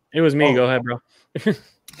 anything. It was me. Go ahead, bro.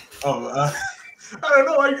 I don't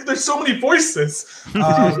know. There's so many voices.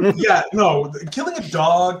 Killing a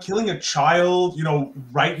dog, killing a child,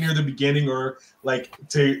 right near the beginning, or like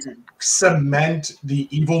to cement the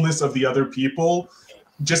evilness of the other people,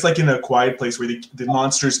 just like in A Quiet Place where the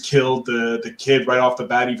monsters killed the kid right off the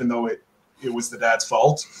bat, even though it was the dad's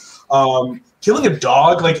fault. Killing a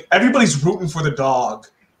dog, like everybody's rooting for the dog.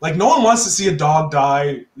 Like no one wants to see a dog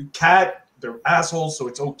die. Cat. They're assholes, so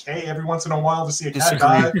it's okay every once in a while to see a cat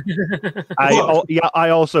die. I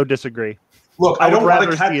also disagree. Look, I I would don't want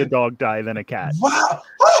rather a cat see a dog die than a cat. Wow!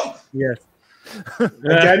 Yes.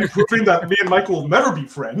 Again, proving that me and Michael will never be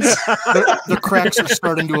friends. The cracks are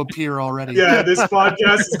starting to appear already. Yeah, this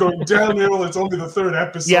podcast is going downhill. It's only the third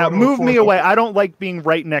episode. Yeah, move me away. I don't like being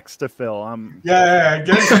right next to Phil. Get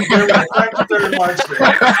some thank you very much.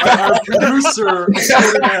 Our producer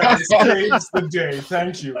saves the day.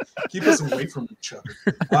 Thank you. Keep us away from each other.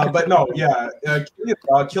 But no,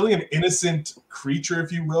 killing an innocent creature,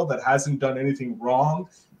 if you will, that hasn't done anything wrong,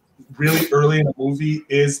 really early in the movie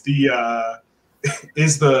is the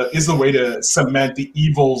way to cement the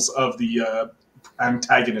evils of the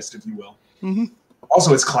antagonist, if you will. Mm-hmm.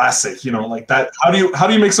 Also, it's classic, like that. How do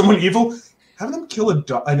you make someone evil? Have them kill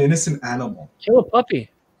an innocent animal. Kill a puppy.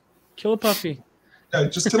 Yeah,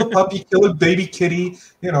 just kill a puppy, kill a baby kitty,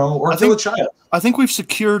 or kill a child. I think we've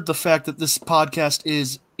secured the fact that this podcast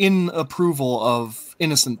is in approval of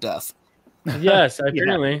innocent death. Yes,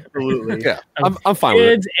 apparently. Absolutely. Yeah, I'm fine with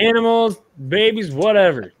it. Kids, animals, babies,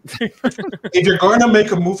 whatever. If you're going to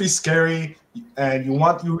make a movie scary and you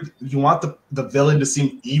want the villain to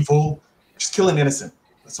seem evil, just kill an innocent.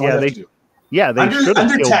 That's all you have to do. Yeah, they should have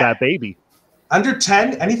killed 10. that baby. Under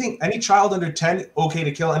 10, any child under 10, okay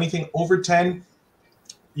to kill. Anything over 10,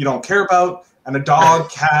 you don't care about. And a dog,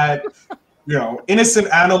 cat, innocent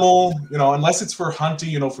animal, unless it's for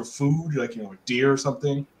hunting, for food, like, a deer or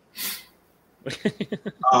something.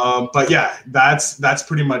 But yeah, that's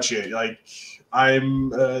pretty much it. Like,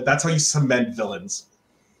 that's how you cement villains.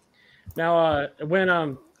 Now,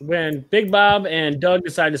 when Big Bob and Doug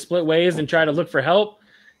decide to split ways and try to look for help,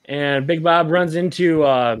 and Big Bob runs into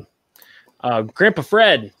Grandpa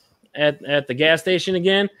Fred at the gas station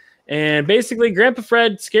again, and basically Grandpa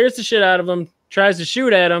Fred scares the shit out of him, tries to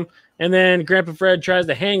shoot at him, and then Grandpa Fred tries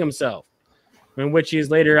to hang himself, in which he's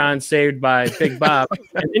later on saved by Big Bob.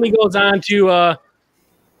 And then he goes on to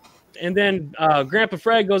Grandpa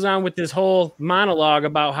Fred goes on with this whole monologue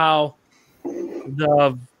about how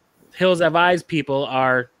the Hills Have Eyes people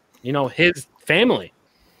are, his family.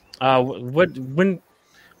 What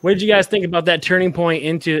did you guys think about that turning point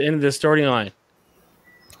into the storyline?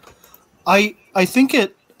 I think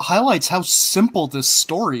it highlights how simple this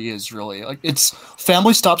story is, really. Like, it's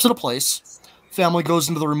family stops at a place, family goes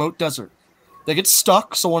into the remote desert. They get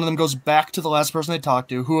stuck, so one of them goes back to the last person they talked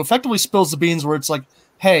to, who effectively spills the beans where it's like,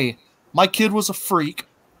 hey, my kid was a freak.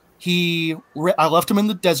 I left him in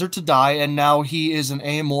the desert to die, and now he is an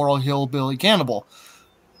amoral hillbilly cannibal.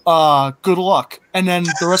 Good luck. And then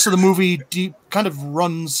the rest of the movie kind of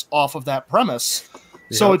runs off of that premise. Yep.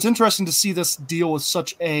 So it's interesting to see this deal with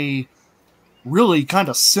such a really kind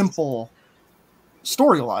of simple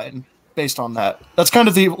storyline based on that. That's kind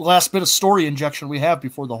of the last bit of story injection we have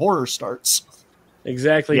before the horror starts.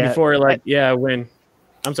 Exactly. Yeah. Before, when...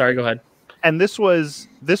 I'm sorry, go ahead. And this was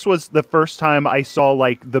the first time I saw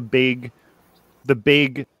like the big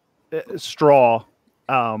straw.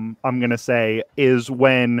 I'm gonna say is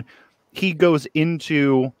when he goes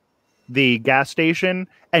into the gas station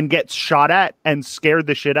and gets shot at and scared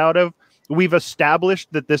the shit out of. We've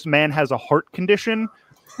established that this man has a heart condition,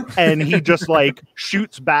 and he just like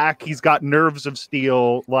shoots back. He's got nerves of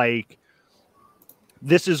steel. Like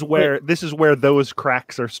this is where those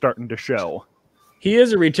cracks are starting to show. He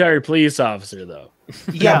is a retired police officer, though.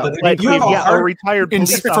 Yeah, but like, a retired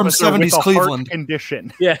police from officer 70s with a Cleveland heart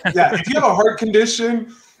condition. Yeah. Yeah, if you have a heart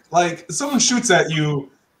condition, like someone shoots at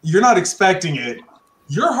you, you're not expecting it.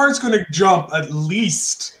 Your heart's going to jump at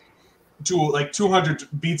least to like 200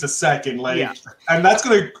 beats a second. And that's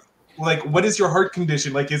going to, like, what is your heart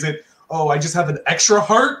condition? Like, is it, I just have an extra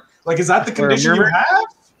heart? Like, is that the condition you have?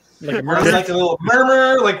 Like a little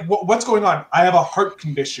murmur? Like, what's going on? I have a heart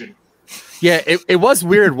condition. Yeah, it was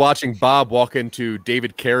weird watching Bob walk into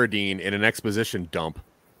David Carradine in an exposition dump.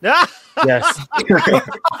 Yes.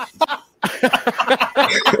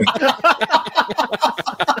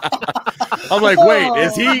 I'm like, wait,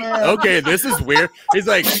 is he? Okay, this is weird. He's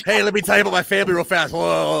like, hey, let me tell you about my family real fast.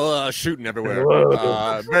 Whoa, shooting everywhere.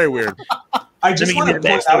 Very weird. I just want to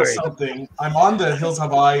point out something. I'm on the Hills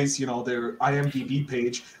Have Eyes, their IMDb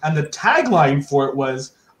page, and the tagline for it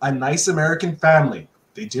was, a nice American family.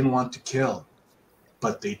 They didn't want to kill,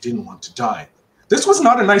 but they didn't want to die. This was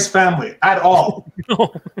not a nice family at all.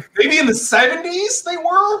 No. Maybe in the 70s they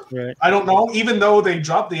were. Right. I don't know, even though they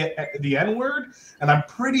dropped the N-word. And I'm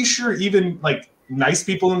pretty sure even like nice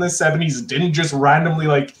people in the 70s didn't just randomly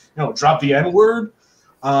drop the N-word.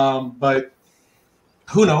 But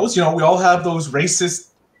who knows? We all have those racist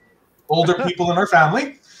older people in our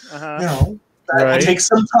family. That takes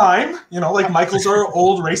some time. Like Michael's our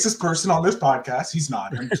old racist person on this podcast. He's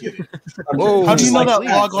not. I'm kidding. How do you know that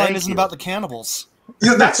log line isn't about the cannibals?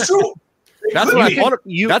 Yeah, that's true. That's what I thought.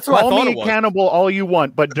 That's what I thought it was. Call me a cannibal all you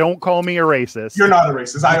want, but don't call me a racist. You're not a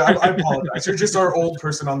racist. I apologize. You're just our old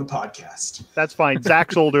person on the podcast. That's fine.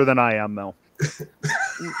 Zach's older than I am, though.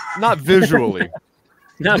 Not visually.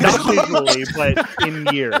 Not visually, but in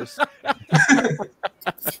years.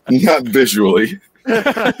 Not visually.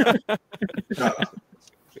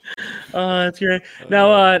 That's great.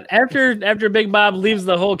 Now, after Big Bob leaves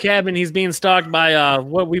the whole cabin, he's being stalked by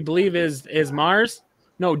what we believe is Mars.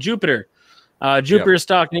 No, Jupiter. Jupiter is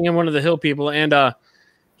stalking him, one of the hill people, and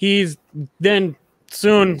he's then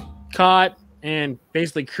soon caught and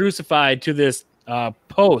basically crucified to this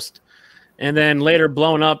post, and then later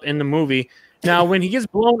blown up in the movie. Now, when he gets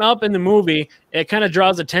blown up in the movie, it kind of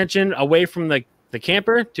draws attention away from the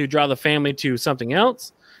camper to draw the family to something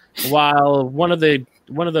else, while one of the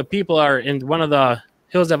people are in one of the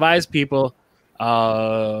Hills Have Eyes people,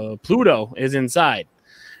 Pluto is inside.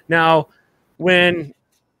 Now,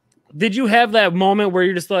 did you have that moment where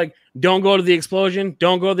you're just like, don't go to the explosion,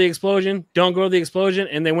 don't go to the explosion, don't go to the explosion,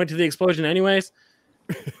 and they went to the explosion anyways?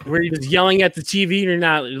 Where you're just yelling at the TV and you're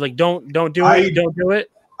not like, don't do it, don't do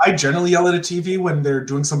it? I generally yell at a TV when they're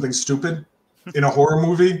doing something stupid in a horror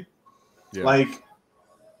movie. Yeah. Like,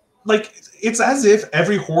 like it's as if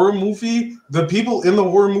every horror movie, the people in the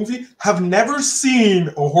horror movie have never seen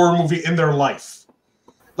a horror movie in their life.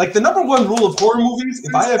 Like the number one rule of horror movies,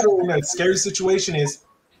 if I ever in a scary situation, is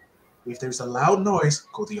if there's a loud noise,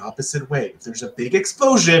 go the opposite way. If there's a big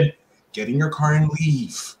explosion, get in your car and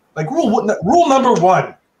leave. Like rule number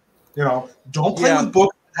one, don't play with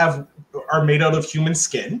books that are made out of human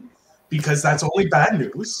skin, because that's only bad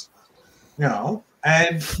news.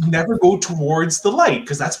 And never go towards the light,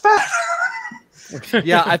 because that's bad.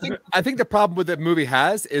 Yeah, I think the problem with that movie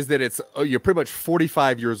is that you're pretty much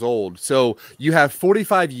 45 years old. So you have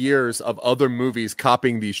 45 years of other movies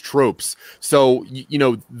copying these tropes. So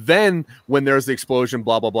then when there's the explosion,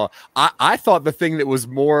 blah blah blah. I thought the thing that was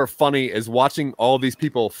more funny is watching all these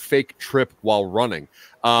people fake trip while running.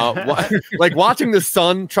 Like watching the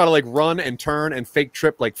son try to like run and turn and fake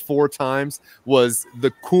trip like 4 times was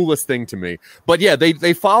the coolest thing to me. But yeah,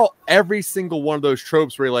 they follow every single one of those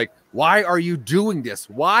tropes where you're like, why are you doing this?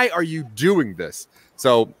 Why are you doing this?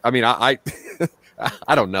 So I mean, I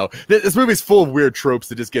I don't know. This movie's full of weird tropes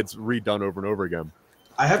that just gets redone over and over again.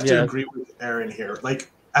 I have to agree with Aaron here. Like,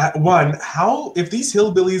 if these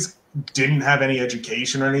hillbillies didn't have any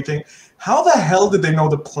education or anything, how the hell did they know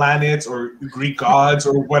the planets or Greek gods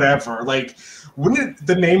or whatever? Like, wouldn't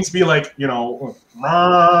the names be like, he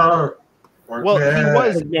was.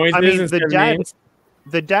 I mean,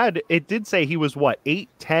 the dad. It did say he was what, 8,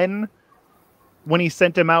 10 when he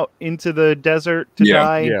sent him out into the desert to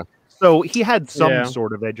die. Yeah. So he had some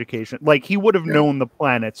sort of education. Like he would have known the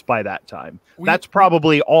planets by that time. That's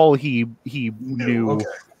probably all he knew. Okay.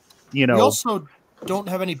 We also don't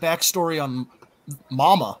have any backstory on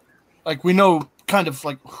Mama. Like we know kind of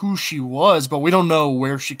like who she was, but we don't know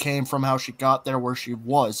where she came from, how she got there, where she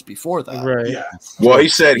was before that. Right. Yeah. Well, he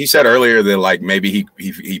said earlier that like maybe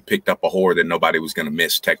he picked up a whore that nobody was going to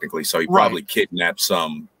miss technically, so he probably kidnapped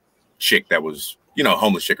some chick that was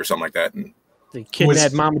homeless chick or something like that, and they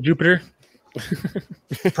kidnapped Mama Jupiter.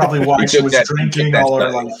 Probably why she was drinking all her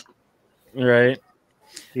life. Right.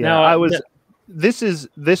 Yeah. Now,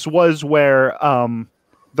 this was where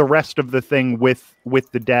the rest of the thing with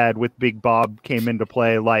the dad, with Big Bob, came into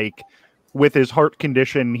play. Like with his heart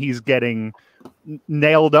condition, he's getting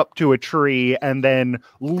nailed up to a tree and then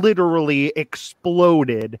literally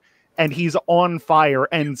exploded, and he's on fire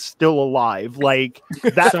and still alive. Like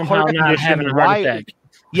that somehow heart not condition. having a heart attack.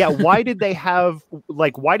 Yeah, why did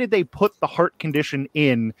they put the heart condition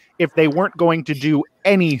in if they weren't going to do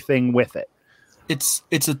anything with it? It's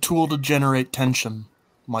a tool to generate tension,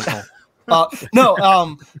 Michael.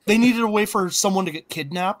 No, they needed a way for someone to get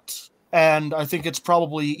kidnapped, and I think it's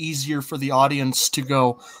probably easier for the audience to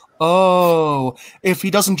go, oh, if he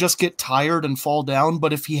doesn't just get tired and fall down,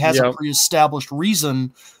 but if he has a pre-established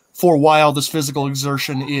reason for why all this physical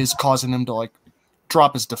exertion is causing him to like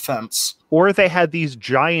drop his defense. Or they had these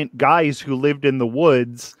giant guys who lived in the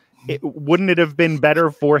woods. Wouldn't it have been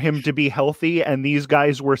better for him to be healthy, and these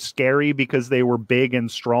guys were scary because they were big and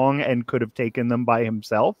strong and could have taken them by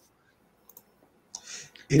himself?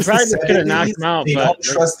 It's could have knocked him out. They don't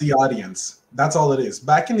trust the audience. That's all it is.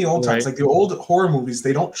 Back in the old times, like the old horror movies,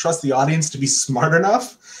 they don't trust the audience to be smart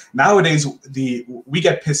enough. Nowadays, we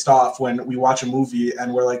get pissed off when we watch a movie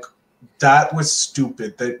and we're like, that was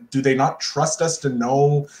stupid. Do they not trust us to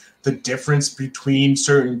know the difference between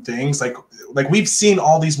certain things? Like we've seen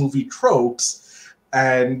all these movie tropes,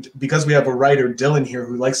 and because we have a writer, Dylan, here,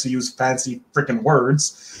 who likes to use fancy freaking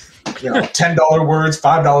words, $10 words,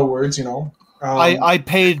 $5 words, I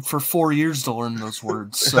paid for 4 years to learn those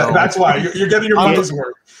words. So that's why you're getting your money's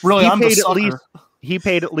worth. Really, I'm the sucker. He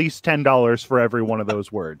paid at least $10 for every one of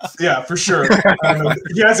those words. Yeah, for sure.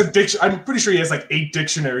 He has a I'm pretty sure he has like 8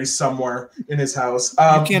 dictionaries somewhere in his house.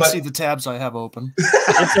 You can't see the tabs I have open.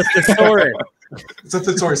 It's a thesaurus. It's a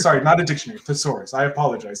thesaurus. Sorry, not a dictionary. Thesaurus. I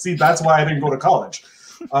apologize. See, that's why I didn't go to college.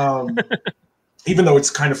 Even though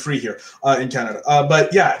it's kind of free here in Canada.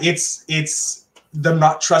 But yeah, it's them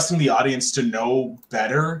not trusting the audience to know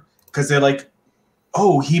better, because they're like,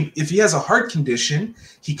 oh, if he has a heart condition,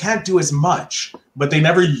 he can't do as much. But they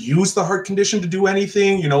never use the heart condition to do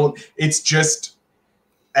anything. It's just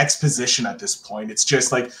exposition at this point. It's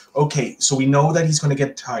just like, okay, so we know that he's going to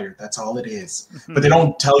get tired. That's all it is. But they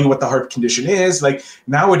don't tell you what the heart condition is. Like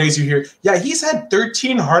nowadays you hear, yeah, he's had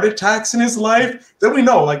 13 heart attacks in his life. Then we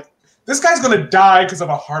know, like, this guy's going to die because of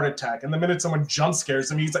a heart attack. And the minute someone jump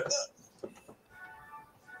scares him, he's like,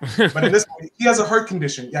 but in this movie, he has a heart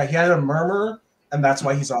condition. Yeah, he had a murmur, and that's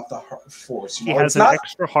why he's off the force. He has an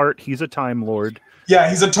extra heart. He's a Time Lord. Yeah,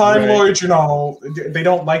 he's a Time Lord. They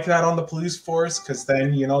don't like that on the police force, because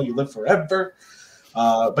then you live forever.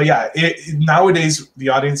 But yeah, nowadays the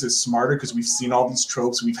audience is smarter because we've seen all these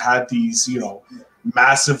tropes. We've had these,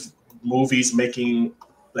 massive movies making,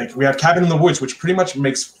 like we have Cabin in the Woods, which pretty much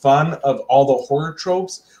makes fun of all the horror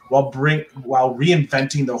tropes while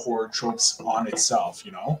reinventing the horror tropes on itself,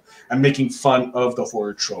 and making fun of the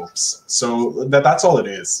horror tropes. So that's all it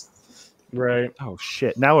is. Right. Oh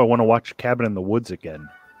shit! Now I want to watch Cabin in the Woods again.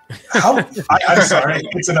 I'm sorry.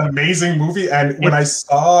 It's an amazing movie, and when I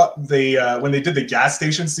saw when they did the gas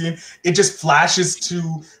station scene, it just flashes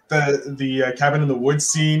to the Cabin in the Woods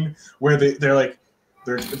scene where they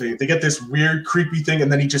get this weird creepy thing,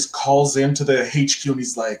 and then he just calls into the HQ and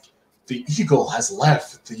he's like, "The eagle has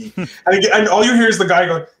left." And all you hear is the guy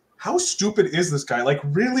going, "How stupid is this guy? Like,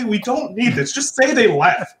 really? We don't need this. Just say they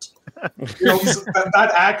left."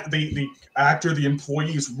 The actor, the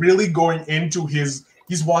employee, is really going into his.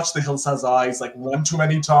 He's watched The Hills Has Eyes like one too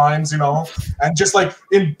many times, and just like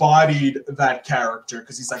embodied that character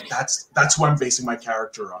because he's like, that's who I'm basing my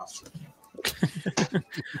character off.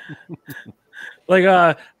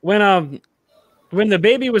 Like when the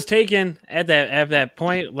baby was taken at that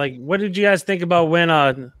point, like what did you guys think about when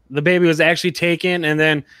the baby was actually taken and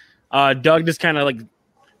then Doug just kind of like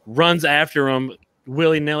runs after him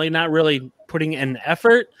willy-nilly, not really putting an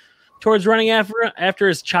effort towards running after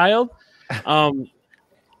his child?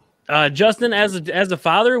 Justin, as a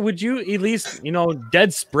father, would you at least,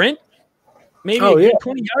 dead sprint? Maybe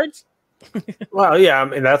 20 yards? Well, yeah, I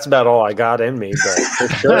mean, that's about all I got in me, but for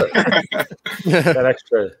sure.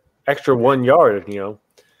 That extra 1 yard,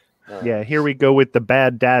 Yeah, here we go with the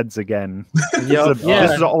bad dads again. This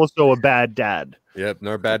is also a bad dad. Yep,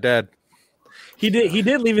 another bad dad. He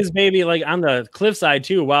did leave his baby like on the cliffside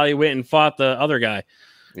too while he went and fought the other guy.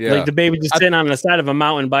 Yeah. Like the baby just sitting on the side of a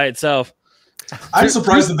mountain by itself. I'm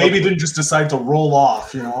surprised the baby didn't just decide to roll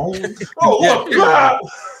off, Oh, look!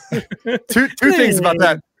 Two things about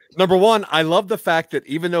that. Number one, I love the fact that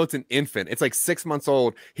even though it's an infant, it's like 6 months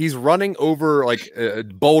old, he's running over like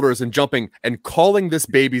boulders and jumping and calling this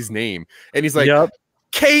baby's name. And he's like,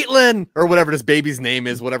 Caitlin, or whatever this baby's name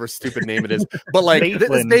is, whatever stupid name it is. But like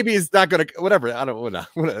this baby is not gonna, whatever. I don't know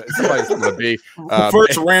what somebody's gonna be.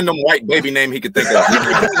 First random white baby name he could think of,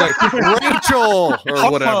 like Rachel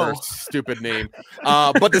or whatever stupid name.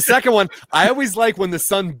 But the second one, I always like when the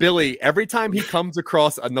son Billy, every time he comes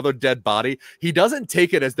across another dead body, he doesn't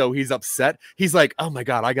take it as though he's upset. He's like, "Oh my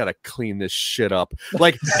god, I gotta clean this shit up."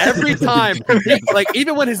 Like every time, like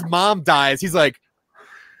even when his mom dies, he's like,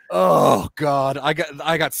 "Oh God,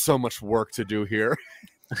 I got so much work to do here."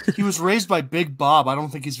 He was raised by Big Bob. I don't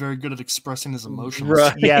think he's very good at expressing his emotions.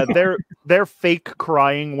 Right. Yeah, they're fake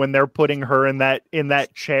crying when they're putting her in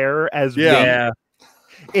that chair as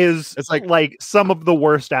it's like some of the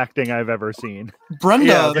worst acting I've ever seen.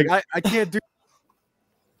 Brenda, like, I can't do.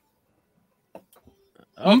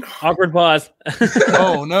 Oh, awkward pause.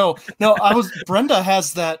 Oh no. Brenda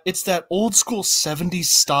has that, it's that old school 70s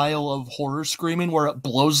style of horror screaming where it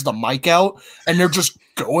blows the mic out and they're just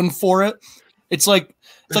going for it. It's like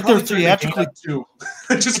they're theatrically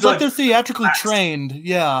they're theatrically trained,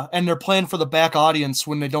 and they're playing for the back audience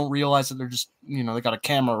when they don't realize that they're just, they got a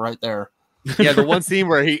camera right there. Yeah, the one scene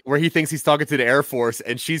where he thinks he's talking to the Air Force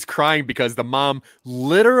and she's crying because the mom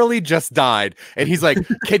literally just died, and he's like,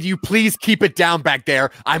 "Can you please keep it down back there?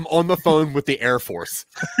 I'm on the phone with the Air Force."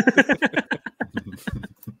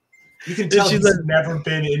 You can tell he's never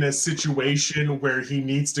been in a situation where he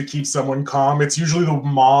needs to keep someone calm. It's usually the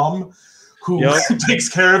mom who takes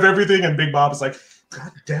care of everything, and Big Bob is like,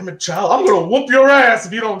 "God damn it, child, I'm gonna whoop your ass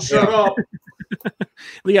if you don't shut up."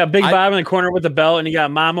 We got Big Bob in the corner with the belt, and you got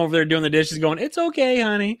Mom over there doing the dishes going, "It's okay,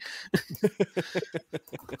 honey."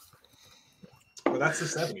 Well, that's the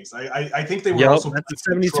 70s. I think they were also that's the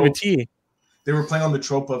 70s to a T. They were playing on the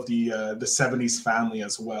trope of the 70s family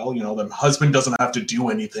as well. The husband doesn't have to do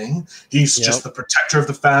anything. He's just the protector of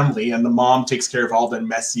the family, and the mom takes care of all the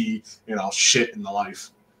messy, shit in the life.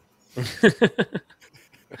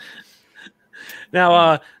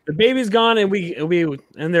 Now, the baby's gone, and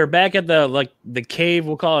and they're back at the cave.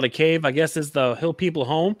 We'll call it a cave. I guess it's the Hill People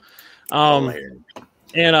home.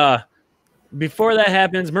 And before that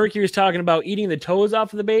happens, Mercury's talking about eating the toes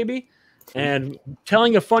off of the baby and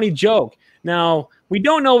telling a funny joke. Now, we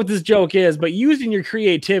don't know what this joke is, but using your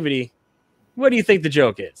creativity, what do you think the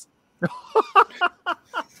joke is?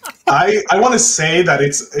 I want to say that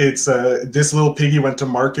it's this little piggy went to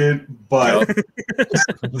market, but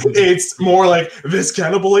it's more like this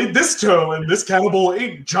cannibal ate this toe, and this cannibal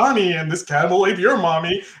ate Johnny, and this cannibal ate your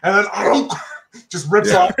mommy, and then just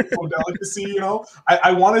rips off the whole delicacy. You know,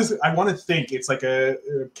 I want to think it's like a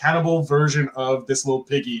cannibal version of this little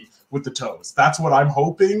piggy with the toes. That's what I'm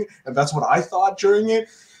hoping, and that's what I thought during it.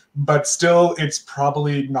 But still, it's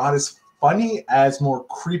probably not as funny as more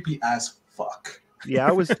creepy as fuck. Yeah,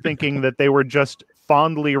 I was thinking that they were just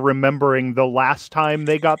fondly remembering the last time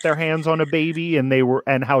they got their hands on a baby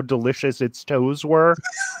and how delicious its toes were.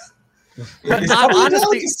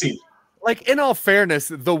 Honestly, like, in all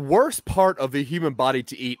fairness, the worst part of the human body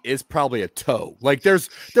to eat is probably a toe. Like, there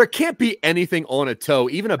can't be anything on a toe,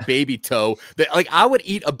 even a baby toe, that, like, I would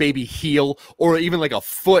eat a baby heel or even like a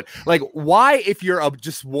foot. Like, why, if you're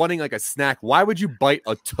just wanting like a snack, why would you bite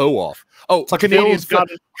a toe off? Oh, like Canadian Phil,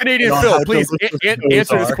 please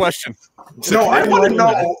answer this question. No, I want to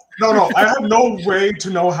know. No, I have no way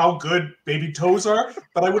to know how good baby toes are,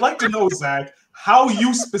 but I would like to know, Zach, how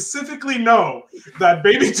you specifically know that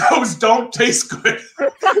baby toes don't taste good.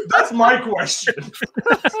 That's my question.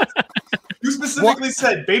 You specifically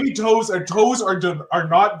said baby toes are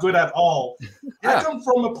not good at all. Yeah. I come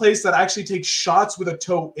from a place that actually takes shots with a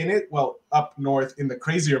toe in it. Well, up north in the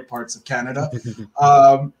crazier parts of Canada.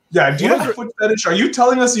 Yeah, do you have a foot fetish? Are you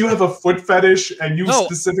telling us you have a foot fetish and you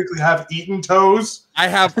specifically have eaten toes? I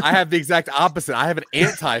have the exact opposite. I have an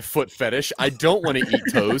anti-foot fetish. I don't want to eat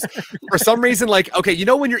toes. For some reason, like, okay, you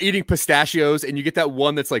know when you're eating pistachios and you get that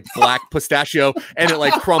one that's like black pistachio and it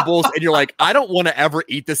like crumbles and you're like, I don't want to ever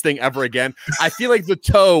eat this thing ever again. I feel like the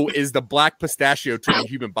toe is the black pistachio to the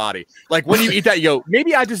human body. Like, when you eat that,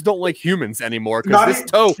 maybe I just don't like humans anymore because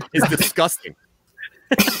this toe is disgusting.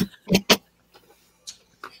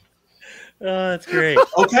 Oh, that's great.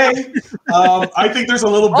 Okay. I think there's a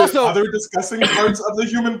little bit other disgusting parts of the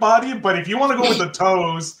human body, but if you want to go with the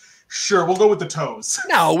toes, sure, we'll go with the toes.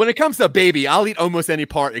 No, when it comes to a baby, I'll eat almost any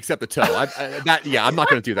part except the toe. I'm not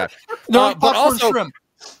going to do that. No, but also,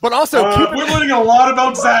 we're learning a lot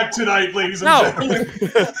about Zach tonight, ladies and gentlemen.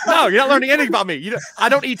 No, you're not learning anything about me. I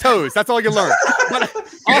don't eat toes. That's all you learn. But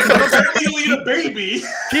also, you'll eat a baby.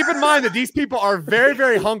 Keep in mind that these people are very,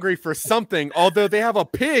 very hungry for something, although they have a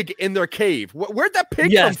pig in their cave. Where'd that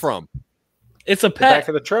pig come from? It's a The pet. back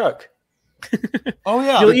of the truck. Oh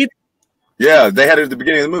yeah. You'll eat. Yeah, they had it at the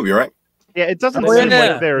beginning of the movie, right? Yeah, it doesn't seem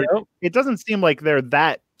like they're. It doesn't seem like they're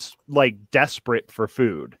that like desperate for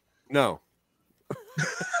food. No.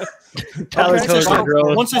 Once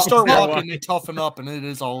they start walking, they toughen up, and it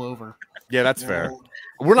is all over. Yeah, that's fair.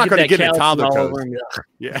 We're not going to get into toddler toes.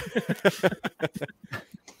 Yeah.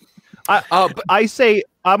 I say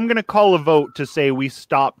I'm going to call a vote to say we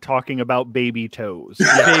stop talking about baby toes.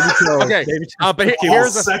 Baby toes. Okay, baby toes. but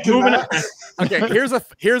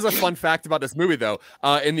here's a fun fact about this movie though.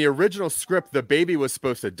 In the original script, the baby was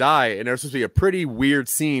supposed to die, and there was supposed to be a pretty weird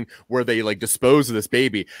scene where they like dispose of this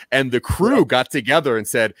baby, and the crew got together and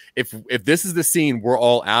said, if this is the scene, we're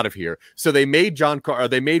all out of here. So they made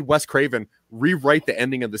Wes Craven rewrite the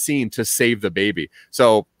ending of the scene to save the baby.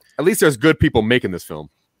 So at least there's good people making this film.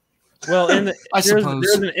 Well, there's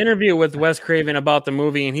an interview with Wes Craven about the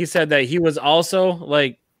movie, and he said that he was also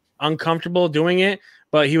like uncomfortable doing it,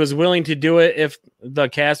 but he was willing to do it if the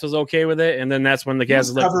cast was okay with it. And then that's when the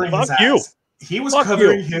cast was like, "Fuck you." He was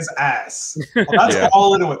covering his ass. That's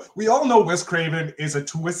all it was. We all know Wes Craven is a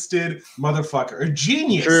twisted motherfucker, a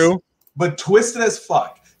genius, but twisted as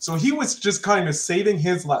fuck. So he was just kind of saving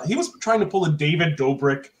his life. He was trying to pull a David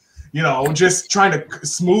Dobrik. Just trying to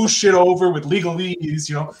smooth shit over with legalese.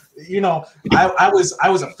 I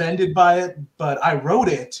was offended by it, but I wrote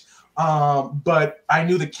it. But I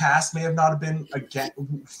knew the cast may have not been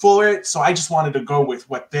for it, so I just wanted to go with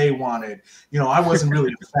what they wanted. I wasn't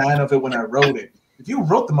really a fan of it when I wrote it. If you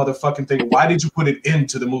wrote the motherfucking thing, why did you put it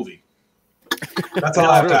into the movie? That's all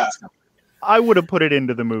I have to ask. I would have put it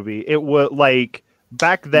into the movie. It was like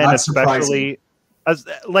back then, Not especially.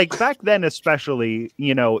 Back then, especially,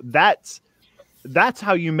 that's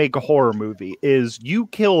how you make a horror movie is you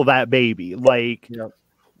kill that baby. Like,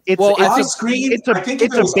 it's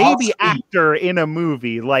a baby actor in a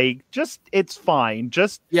movie. Like, just it's fine.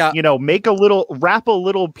 Just wrap a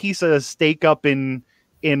little piece of steak up in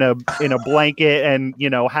a blanket and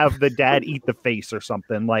have the dad eat the face or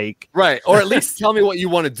something, like, right. Or at least tell me what you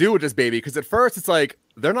want to do with this baby, because at first it's like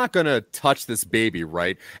they're not gonna touch this baby,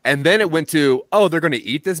 right? And then it went to, they're gonna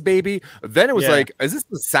eat this baby. Then it was like, is this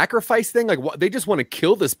the sacrifice thing? Like, what, they just want to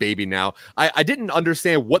kill this baby now? I didn't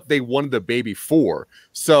understand what they wanted the baby for.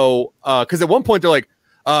 So because at one point they're like,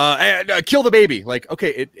 kill the baby. Like,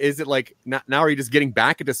 okay, is it like now are you just getting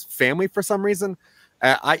back at this family for some reason?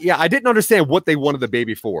 I didn't understand what they wanted the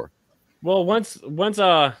baby for. Well, once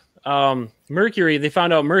Mercury, they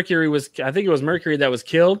found out Mercury was, I think it was Mercury that was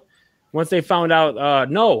killed. Once they found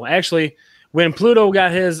out, no, actually, when Pluto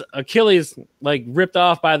got his Achilles like ripped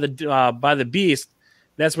off by the beast,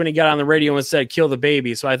 that's when he got on the radio and said, "Kill the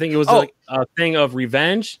baby." So I think it was like a thing of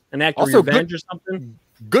revenge, an act of revenge or something.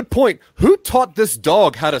 Good point. Who taught this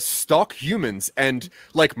dog how to stalk humans and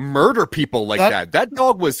like murder people like that? That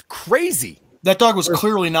dog was crazy. That dog was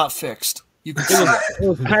clearly not fixed. You could see It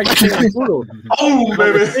was practicing on Pluto. Oh,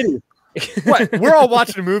 baby. What? We're all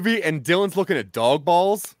watching a movie and Dylan's looking at dog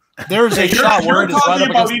balls. There's a shot where You're it is right talking up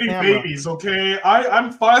about against the eating camera. babies, okay?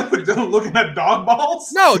 I'm fine with them looking at dog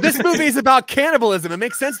balls. No, this movie is about cannibalism. It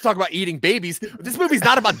makes sense to talk about eating babies. But this movie's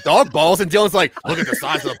not about dog balls. And Dylan's like, look at the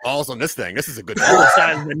size of the balls on this thing. This is a good Look at the dog.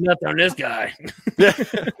 size of the nuts on this guy.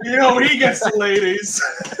 You know, he gets the ladies.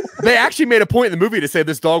 They actually made a point in the movie to say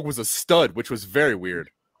this dog was a stud, which was very weird.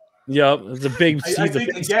 Yep, it's a big. I He's a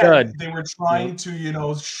think big again stud. they were trying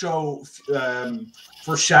to, show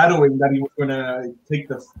foreshadowing that he was going to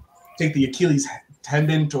take the Achilles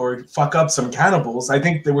tendon or fuck up some cannibals. I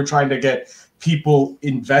think they were trying to get people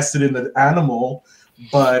invested in the animal,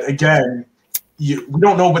 but again, we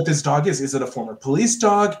don't know what this dog is. Is it a former police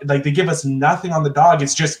dog? Like, they give us nothing on the dog.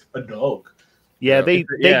 It's just a dog. Yeah, they give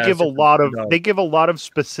it's a a lot of dog. they give a lot of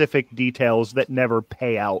specific details that never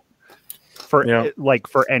pay out for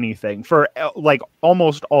for anything for like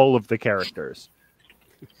almost all of the characters.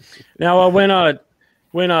 Now, when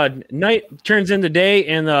night turns into day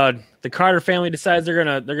and the Carter family decides they're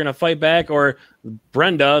gonna fight back, or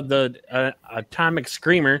Brenda, the atomic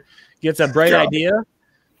screamer, gets a bright idea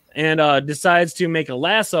and decides to make a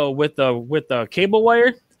lasso with the cable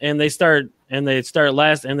wire, and they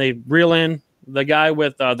reel in the guy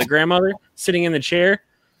with the grandmother sitting in the chair,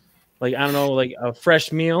 like, I don't know, like a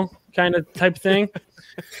fresh meal kind of type thing.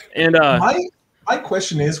 And my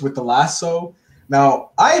question is with the lasso.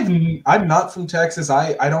 Now, I'm not from Texas.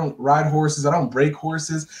 I don't ride horses. I don't break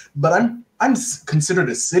horses. But I'm considered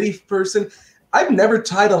a city person. I've never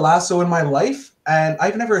tied a lasso in my life, and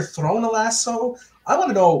I've never thrown a lasso. I want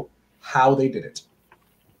to know how they did it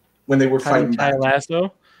when they were fighting tie back. a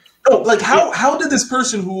lasso. No, like how did this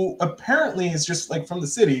person who apparently is just like from the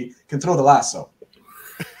city can throw the lasso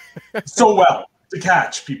so well to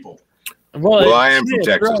catch people? Well, I am from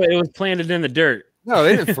Texas. It was planted in the dirt. No,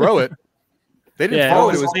 they didn't throw it. They didn't Yeah, throw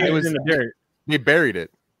it it. was It was in the dirt. they buried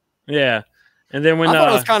it. Yeah, and then when I thought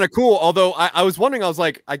it was kind of cool. Although I was wondering, I was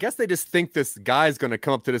like, I guess they just think this guy's going to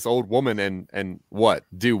come up to this old woman and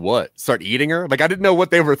do what? Start eating her? Like, I didn't know what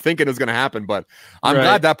they were thinking was going to happen, but I'm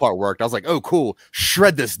glad that part worked. I was like, oh, cool.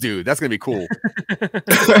 Shred this dude. That's going to be cool.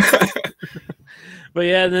 But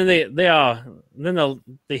yeah, then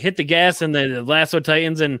they hit the gas and the lasso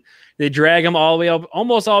tightens and they drag him all the way up,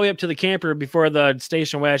 almost all the way up to the camper before the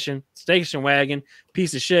station wagon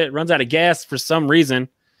piece of shit runs out of gas for some reason.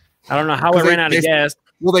 I don't know how it ran out of gas.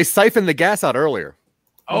 Well, they siphoned the gas out earlier.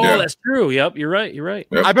 Oh, Yeah. that's true. Yep, you're right. Yep.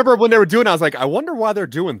 I remember when they were doing it, I was like, I wonder why they're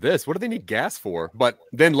doing this. What do they need gas for? But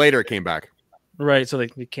then later it came back. Right, so they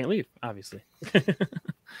can't leave, obviously.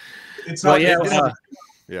 It's Well, not. yeah,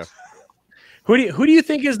 Yeah. Who do you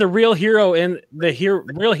think is the real hero in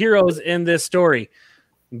real heroes in this story?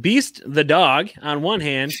 Beast the dog on one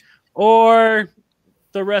hand, or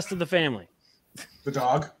the rest of the family? The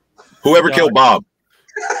dog. Whoever killed Bob.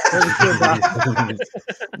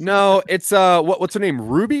 No, it's what's her name?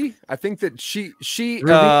 Ruby. I think that she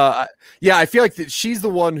yeah, I feel like that she's the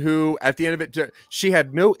one who at the end of it, she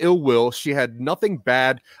had no ill will. She had nothing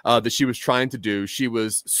bad that she was trying to do. She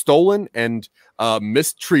was stolen and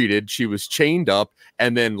mistreated. She was chained up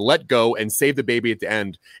and then let go and saved the baby at the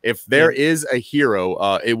end. If there is a hero,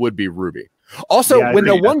 it would be Ruby. Also, Yeah, I when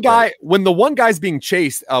the agree. one guy's being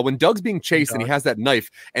chased, when Doug's being chased and he has that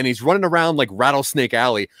knife and he's running around like Rattlesnake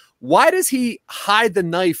Alley, why does he hide the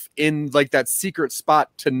knife in like that secret spot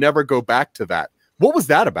to never go back to that? What was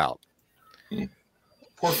that about?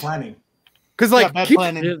 Poor planning. Because like bad keep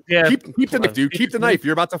planning. the knife, dude. Keep the knife.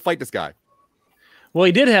 You're about to fight this guy. Well,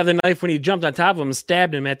 he did have the knife when he jumped on top of him and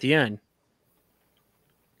stabbed him at the end.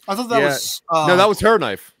 I thought that Yeah. was No, that was her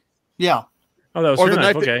knife. yeah. Oh, that was Or her the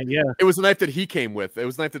knife. knife that- Okay, yeah. It was the knife that he came with. It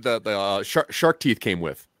was the knife that the shark teeth came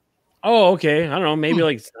with. Oh, okay. I don't know. Maybe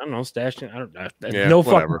like stashed it. I don't know. Yeah, No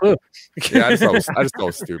whatever. fucking clue. Yeah, I just thought it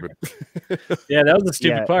was stupid. Yeah, that was the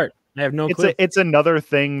stupid Yeah. part. I have no clue. It's another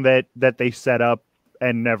thing that they set up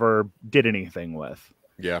and never did anything with.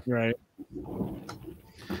 Yeah. Right.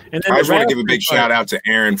 And then I the just want to give a rattlesnake big part. shout out to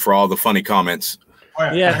Aaron for all the funny comments. Oh,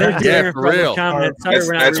 Yeah, thank you, Yeah, Aaron, for for all the real. comments. Sorry, That's,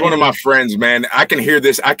 we're not that's one of reading my friends, man. I can hear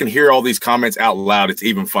this. I can hear all these comments out loud. It's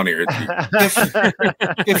even funnier.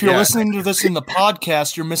 If you're Yeah. listening to this in the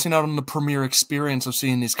podcast, you're missing out on the premiere experience of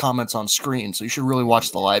seeing these comments on screen. So you should really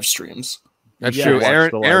watch the live streams. That's Yeah. true. Watch Aaron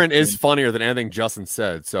the live Aaron is stream. funnier than anything Justin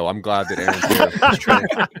said, so I'm glad that Aaron's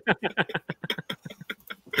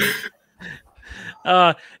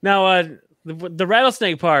here. Now, the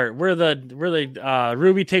rattlesnake part, where the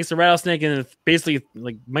Ruby takes the rattlesnake and basically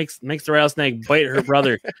like makes the rattlesnake bite her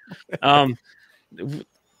brother.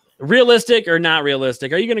 Realistic or not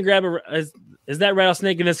realistic? Are you gonna grab is that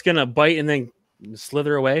rattlesnake and it's gonna bite and then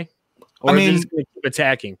slither away, or is it just gonna keep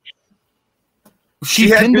attacking? She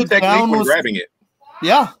had pinned good it technique down when with- grabbing it.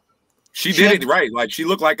 Yeah. She She did had- it right. Like she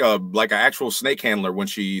looked like an actual snake handler when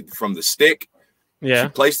she from the stick. Yeah. She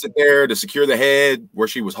placed it there to secure the head where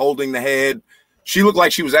she was holding the head. She looked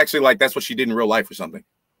like she was actually like that's what she did in real life or something.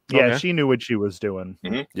 Yeah, Okay. she knew what she was doing.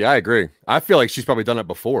 Yeah, I agree. I feel like she's probably done it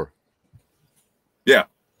before.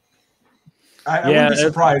 I Yeah, wouldn't be it's-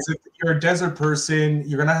 surprised if you're a desert person.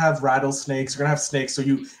 You're gonna have rattlesnakes. You're gonna have snakes. So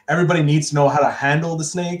everybody needs to know how to handle the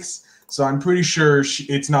snakes. So I'm pretty sure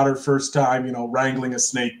it's not her first time, wrangling a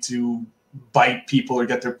snake to bite people or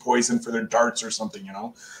get their poison for their darts or something.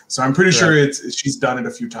 So I'm pretty sure she's done it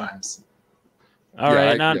a few times. All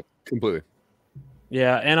right. Now, Completely.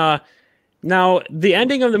 yeah, and now the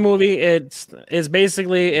ending of the movie is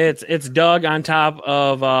basically it's Doug on top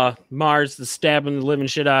of Mars, stabbing the living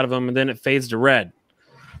shit out of him, and then it fades to red.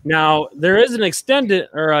 Now there is an extended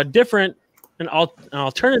or an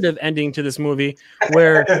alternative ending to this movie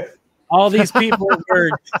where all these people were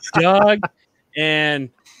Doug and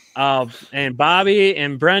Bobby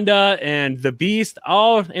and Brenda and the Beast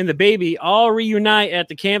and the baby all reunite at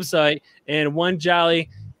the campsite in one jolly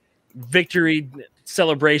victory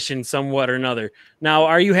celebration somewhat or another. Now,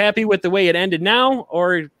 are you happy with the way it ended now,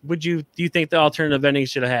 or do you think the alternative ending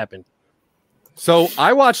should have happened? So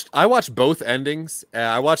I watched both endings.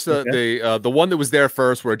 I watched the one that was there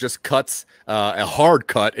first, where it just cuts a hard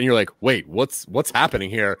cut, and you're like, "Wait, what's happening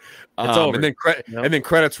here?" It's over. And then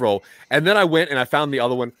credits roll, and then I went and I found the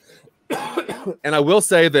other one, and I will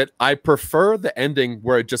say that I prefer the ending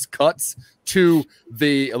where it just cuts to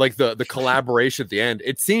the collaboration at the end.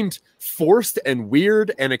 It seemed forced and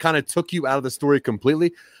weird, and it kind of took you out of the story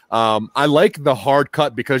completely. I like the hard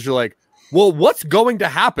cut because you're like, well, what's going to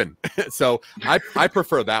happen? So I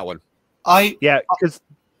prefer that one. Yeah, because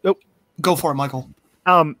Go for it, Michael.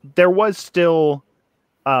 there was still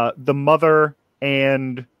the mother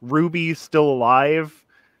and Ruby still alive.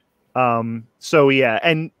 So yeah,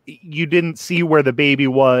 and you didn't see where the baby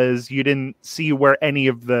was. You didn't see where any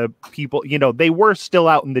of the people, they were still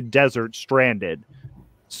out in the desert stranded.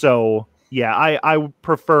 So yeah, I would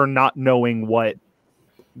prefer not knowing what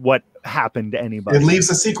happened to anybody. It leaves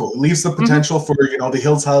a sequel. It leaves the potential for the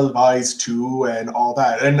Hills Have Eyes 2 and all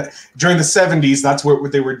that. And during the 70s, that's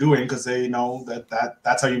what they were doing because they know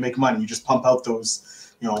that's how you make money. You just pump out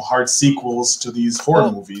those hard sequels to these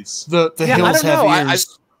horror movies. The I Hills don't know.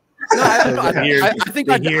 Have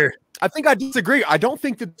Ears. I think I disagree. I don't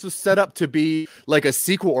think that this was set up to be like a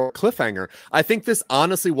sequel or a cliffhanger. I think this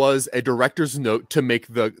honestly was a director's note to make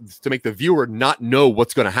the viewer not know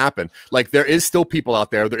what's going to happen. Like there is still people out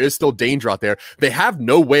there. There is still danger out there. They have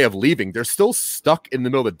no way of leaving. They're still stuck in the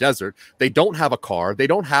middle of the desert. They don't have a car. They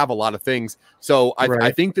don't have a lot of things. So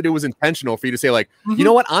I think that it was intentional for you to say like, you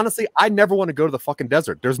know what? Honestly, I never want to go to the fucking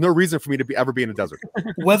desert. There's no reason for me to ever be in a desert.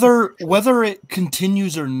 Whether it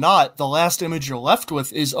continues or not, the last image you're left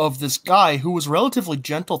with is of this guy who was relatively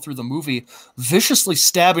gentle through the movie, viciously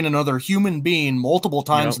stabbing another human being multiple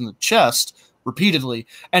times in the chest repeatedly,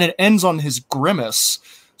 and it ends on his grimace.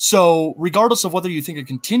 So regardless of whether you think it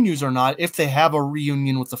continues or not, if they have a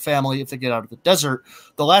reunion with the family, if they get out of the desert,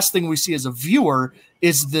 the last thing we see as a viewer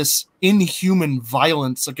is this inhuman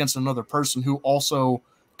violence against another person who also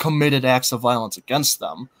committed acts of violence against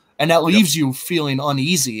them. And that leaves you feeling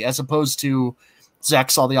uneasy, as opposed to Zach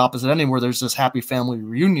saw the opposite ending where there's this happy family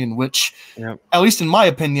reunion, which, at least in my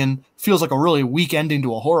opinion, feels like a really weak ending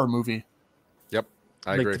to a horror movie. Yep,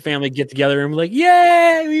 I like agree. the family get together and be like,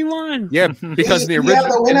 "Yay, we won!" Yeah, because in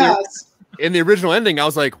the original ending, I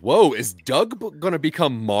was like, "Whoa, is Doug going to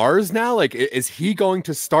become Mars now? Like, is he going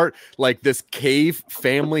to start like this cave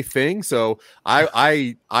family thing?" So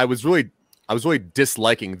I was really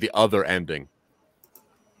disliking the other ending.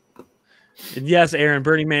 Yes, Aaron,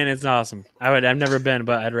 Burning Man is awesome. I've never been,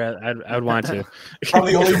 but I would want to.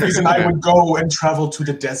 Probably the only reason I would go and travel to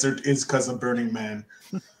the desert is because of Burning Man.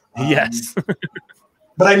 Yes.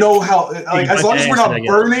 But I know how, like, as long as we're not I guess.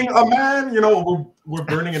 burning a man, we're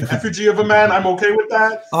burning an effigy of a man, I'm okay with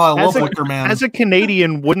that. Oh, I love As a- Wicker Man. As a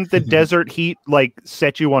Canadian, wouldn't the desert heat like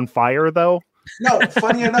set you on fire though? No,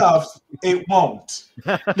 funny enough, it won't.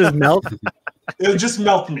 Just melt. It'll just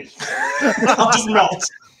melt me. I'll just melt.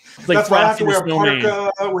 It's like That's why I have to Frosty the wear a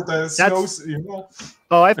Snowman. parka with the snow. You know?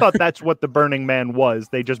 Oh, I thought that's what the Burning Man was.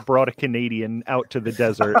 They just brought a Canadian out to the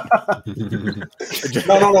desert.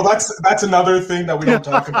 No. That's another thing that we don't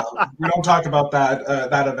talk about. We don't talk about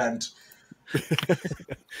that event.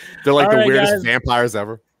 They're like All the right, weirdest guys. vampires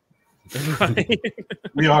ever.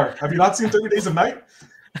 We are. Have you not seen 30 Days of Night?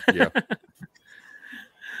 Yeah.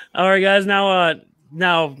 All right, guys. Now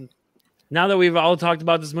that we've all talked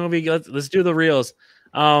about this movie, let's do the reels.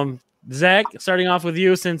 Zach, starting off with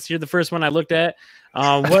you, since you're the first one I looked at.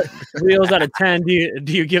 What reels out of 10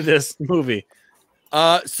 do you give this movie?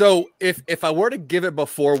 So if I were to give it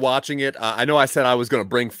before watching it, I know I said I was going to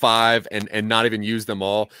bring 5 and not even use them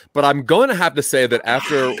all, but I'm going to have to say that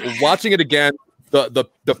after watching it again,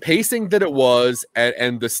 the pacing that it was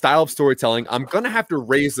and the style of storytelling, I'm going to have to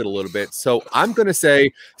raise it a little bit. So I'm going to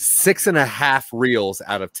say 6.5 reels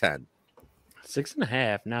out of 10.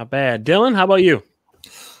 6.5, not bad. Dylan, how about you?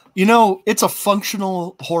 You know, it's a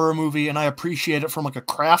functional horror movie, and I appreciate it from like a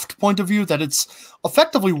craft point of view that it's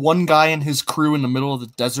effectively one guy and his crew in the middle of the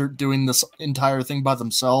desert doing this entire thing by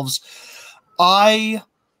themselves. I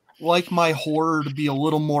like my horror to be a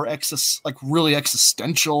little more really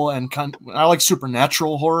existential, and I like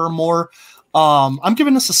supernatural horror more. I'm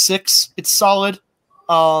giving this a 6. It's solid.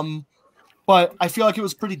 But I feel like it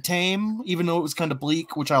was pretty tame, even though it was kind of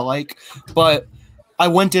bleak, which I like. But I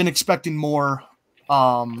went in expecting more.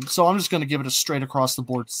 So I'm just going to give it a straight across the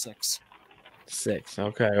board 6. 6.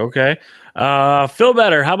 Okay. Phil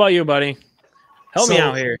Better, how about you, buddy? Help me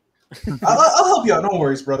out here. I'll help you out. No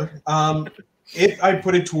worries, brother. If I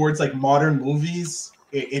put it towards like modern movies,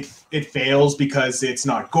 it fails because it's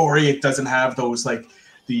not gory. It doesn't have those like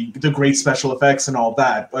the great special effects and all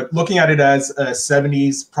that. But looking at it as a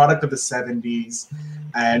 70s product of the 70s,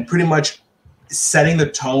 and pretty much setting the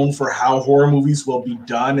tone for how horror movies will be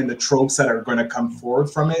done and the tropes that are going to come forward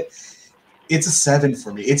from it, it's a 7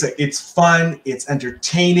 for me. It's fun, it's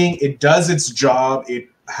entertaining, it does its job, it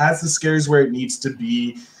has the scares where it needs to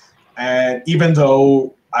be. And even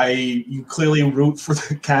though you clearly root for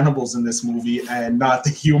the cannibals in this movie and not the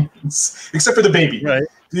humans, except for the baby. Right.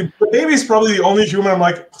 The baby is probably the only human I'm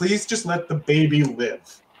like, please just let the baby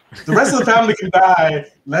live. The rest of the family can die.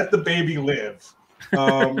 Let the baby live.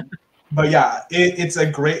 But yeah, it's a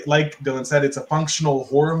great, like Dylan said, it's a functional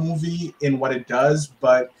horror movie in what it does.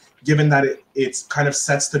 But given that it's kind of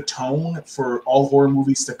sets the tone for all horror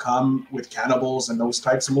movies to come with cannibals and those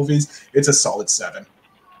types of movies, it's a solid 7.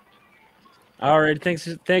 All right, thank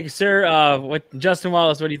you, sir. Justin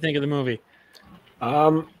Wallace, what do you think of the movie?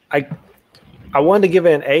 I wanted to give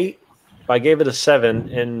it an 8, but I gave it a 7,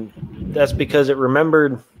 and that's because it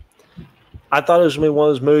remembered. I thought it was going to be one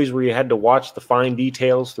of those movies where you had to watch the fine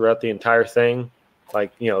details throughout the entire thing,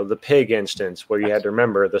 like the pig instance where you had to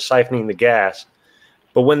remember the siphoning the gas.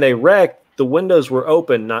 But when they wrecked, the windows were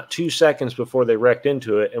open not 2 seconds before they wrecked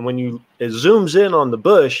into it, and when it zooms in on the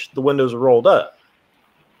bush, the windows are rolled up.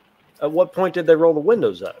 At what point did they roll the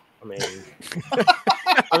windows up? I mean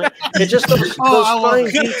it's just those fine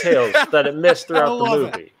details that it missed throughout the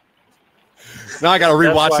movie. Now I got to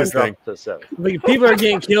rewatch this thing. Like, people are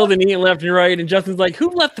getting killed and eating left and right, and Justin's like, "Who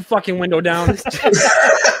left the fucking window down?"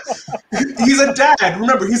 He's a dad.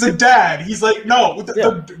 Remember, he's a dad. He's like, no,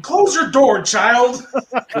 close your door, child.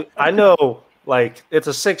 I know, like, it's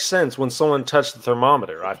a sixth sense when someone touched the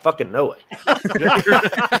thermometer. I fucking know it.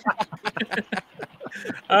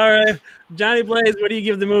 All right, Johnny Blaze, what do you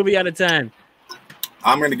give the movie out of 10?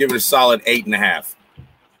 I'm going to give it a solid 8.5.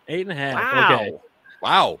 8.5. Wow. Okay.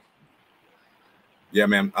 Wow. Yeah,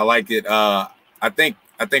 man, I like it. I think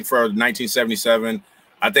for 1977,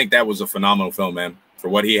 I think that was a phenomenal film, man. For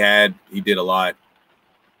what he had, he did a lot.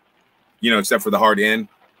 Except for the hard end.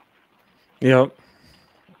 Yep.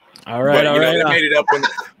 All right, but, they made it up.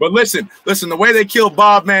 But listen, the way they killed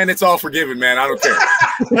Bob, man, it's all forgiven, man. I don't care.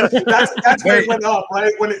 that's where it went up,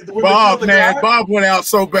 right? When Bob went out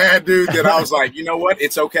so bad, dude, that I was like, you know what?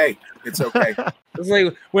 It's okay. It's okay. It's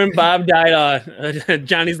like when Bob died,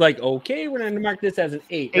 Johnny's like, okay, we're going to mark this as an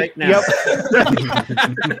 8 right now. Yep.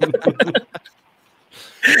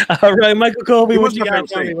 All right, Michael Colby, what you got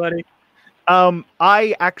for me, buddy?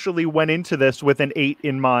 I actually went into this with an 8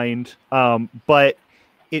 in mind, but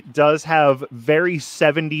it does have very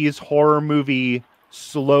 70s horror movie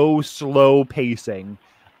slow pacing.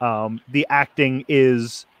 The acting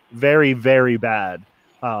is very, very bad.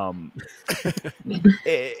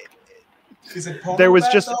 Is it porno there was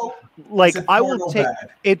bad, just though? like Is it I will porno take bad?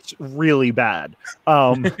 it's really bad.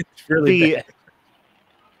 It's really bad.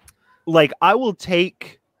 Like I will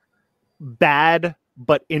take bad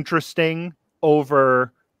but interesting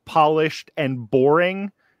over polished and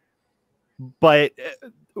boring. But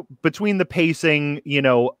between the pacing,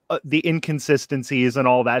 the inconsistencies and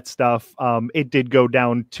all that stuff, it did go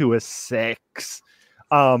down to a 6.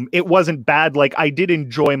 It wasn't bad. Like, I did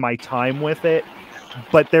enjoy my time with it,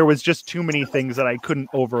 but there was just too many things that I couldn't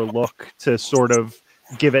overlook to sort of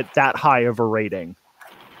give it that high of a rating.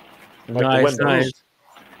 Nice.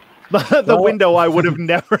 The window I would have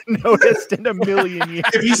never noticed in a million years.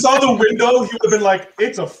 If he saw the window, he would have been like,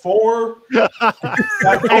 "It's a 4." That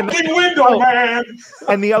fucking window, man.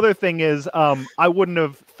 And the other thing is, I wouldn't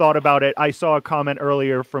have thought about it. I saw a comment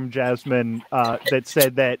earlier from Jasmine that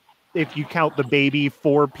said that if you count the baby,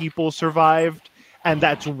 4 people survived, and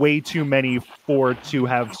that's way too many to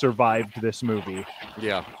have survived this movie.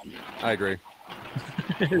 Yeah, I agree.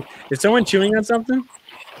 Is someone chewing on something?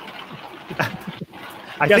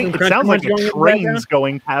 I think it sounds like a train's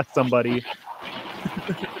going past somebody.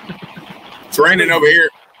 It's raining over here.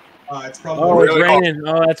 It's probably it's raining.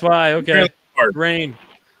 Oh, that's why. Okay. Rain.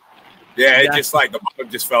 Yeah, it just like the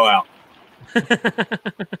bottom just fell out.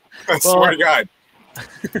 I swear to God.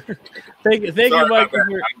 Thank you, Mike. I don't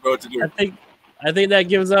know what to do. I think that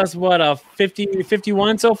gives us a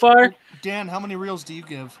 51 so far. Dan, how many reels do you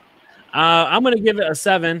give? I'm gonna give it a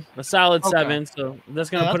 7, a solid 7. So that's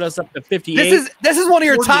gonna put us up to 58. This is one of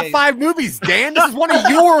your top 5 movies, Dan. This is one of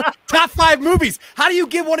your top 5 movies. How do you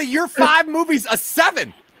give one of your 5 movies a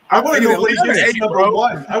 7? I want to know what he gives Hey, number bro.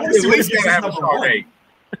 1. I want to see what he At least gives gotta have a number star 1. rate.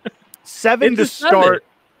 7 to It's a 7. start.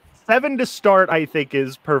 7 to start, I think,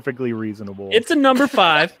 is perfectly reasonable. It's a number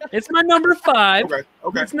 5. It's my number 5.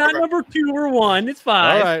 Okay. It's not number 2 or 1. It's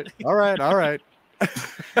 5. All right.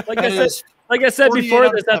 Like I said 48 before out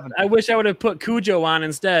of this, 70. I wish I would have put Cujo on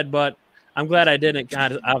instead, but I'm glad I didn't.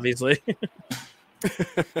 God, obviously.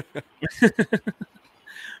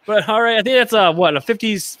 But all right, I think that's a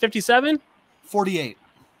 57? 48.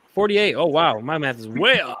 48. Oh wow, my math is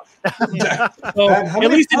way off. Yeah. So Man, how at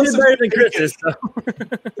many least it did pounds better of than bacon? Chris's. So.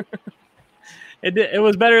 It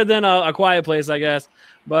was better than a Quiet Place, I guess.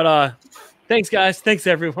 But thanks, guys. Thanks,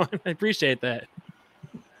 everyone. I appreciate that.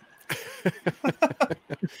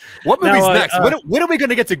 What movie's Now, next? When are we going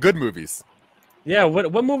to get to good movies? Yeah,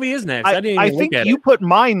 what movie is next? I didn't even think look at you it. put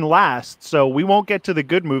mine last, so we won't get to the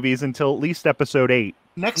good movies until at least episode 8.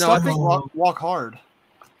 Next No, up I is think- Walk Hard.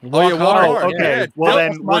 Walk Hard. Okay. Yeah. Well,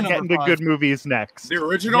 That's then my we're number getting to 5. good movies next. The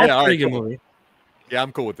original? That's Yeah, a all pretty right, good cool. movie. Yeah,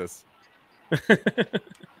 I'm cool with this.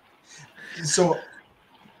 So,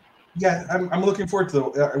 yeah, I'm looking forward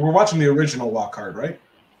to we're watching the original Walk Hard, right?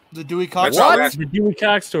 The Dewey Cox. What? story? The Dewey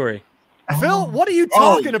Cox story. Phil, what are you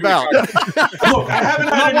Oh, talking about? Look, I haven't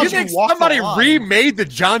had You any. think Walk the somebody Line. remade the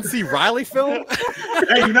John C. Riley film?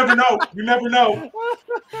 Hey, you never know. You never know.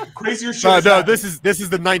 Crazier shit. No, has no, happened. this is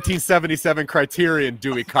the 1977 Criterion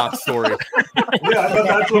Dewey Cox story. Yeah, I thought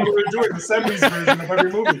that's what we were doing. The 70s version of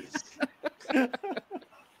every movie.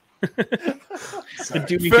 The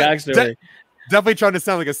Dewey Phil, Cox story. Definitely trying to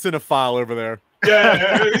sound like a cinephile over there.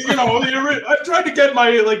 Yeah, you know, I tried to get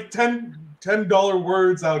my like $10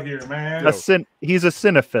 words out here, man. He's a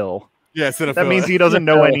cinephile. Yeah, cinephile. That means he doesn't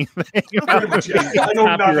know anything. Pretty much, yeah. I know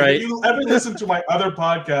nothing. Copyright. If you ever listen to my other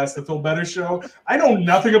podcast, The Phil Better Show, I know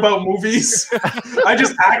nothing about movies. I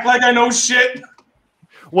just act like I know shit.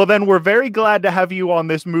 Well, then we're very glad to have you on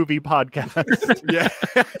this movie podcast. Yeah.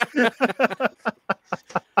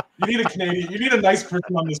 You need a Canadian. You need a nice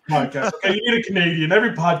person on this podcast. Okay, you need a Canadian.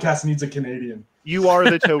 Every podcast needs a Canadian. You are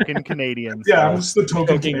the token Canadian. Yeah, I'm so. just the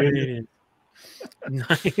token Okay, Canadian.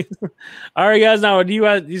 Nice. All right, guys. Now, do you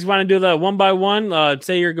just want to do the one by one?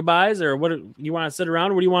 Say your goodbyes, or what? You want to sit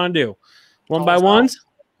around? What do you want to do? One by ones.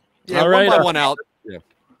 Yeah, All one right, by one out. Yeah.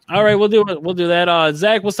 All right, we'll do it. We'll do that.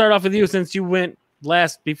 Zach, we'll start off with you since you went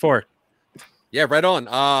last before. Yeah, right on.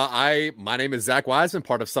 My name is Zach Wiseman,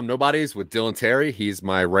 part of Some Nobodies with Dylan Terry. He's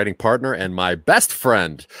my writing partner and my best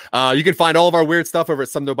friend. You can find all of our weird stuff over at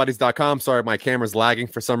somenobodies.com. Sorry, my camera's lagging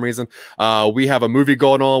for some reason. We have a movie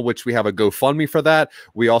going on, which we have a GoFundMe for that.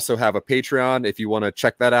 We also have a Patreon. If you want to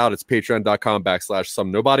check that out, it's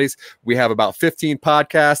patreon.com/somenobodies. We have about 15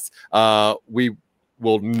 podcasts. We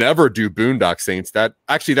will never do Boondock Saints. That's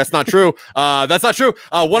not true. That's not true.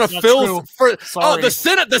 One of That's Phil's Sorry. the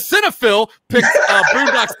cinephile picked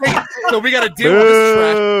Boondock Saints, so we got to deal with this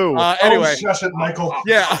trash. Boo! Anyway, Oh, shush it, Michael.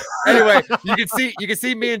 yeah. Anyway, you can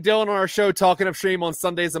see me and Dylan on our show Talking Upstream on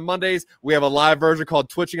Sundays and Mondays. We have a live version called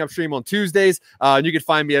Twitching Upstream on Tuesdays. And you can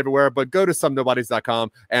find me everywhere, but go to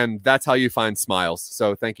somenobodies.com and that's how you find Smiles.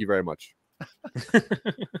 So thank you very much.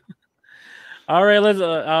 All right,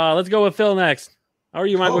 let's go with Phil next. Or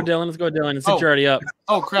you might go Oh. Dylan. Let's go Dylan. Since Oh. you're already up.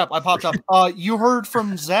 Oh crap! I popped up. You heard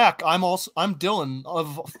from Zach. I'm Dylan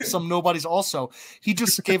of some nobodies. Also, he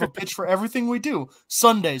just gave a pitch for everything we do.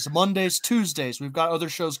 Sundays, Mondays, Tuesdays. We've got other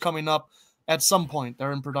shows coming up at some point.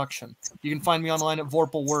 They're in production. You can find me online at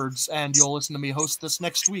Vorpal Words, and you'll listen to me host this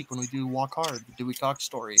next week when we do Walk Hard, the Dewey Cox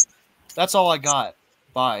story. That's all I got.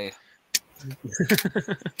 Bye.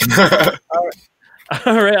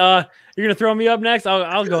 All right. You're gonna throw me up next.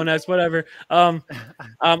 I'll go next. Whatever. I'm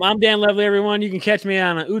Dan Lovely. Everyone, you can catch me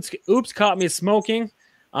on Oops Caught Me Smoking.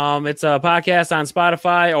 It's a podcast on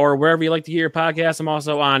Spotify or wherever you like to hear your podcast. I'm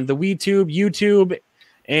also on the WeTube, YouTube,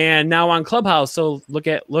 and now on Clubhouse. So look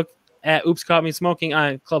at Oops Caught Me Smoking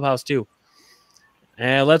on Clubhouse too.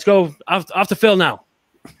 And let's go off to Phil now.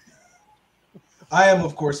 I am,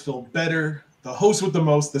 of course, Phil Better, the host with the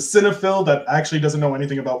most, the cinephile that actually doesn't know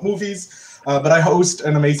anything about movies. But I host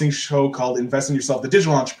an amazing show called Invest in Yourself, the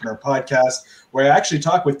Digital Entrepreneur Podcast, where I actually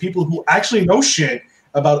talk with people who actually know shit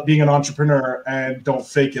about being an entrepreneur and don't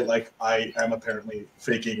fake it like I am apparently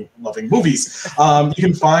faking loving movies. You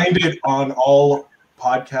can find it on all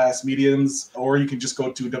podcast mediums, or you can just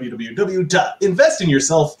go to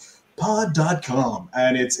www.investinyourselfpod.com,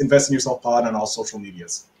 and it's Invest in Yourself Pod on all social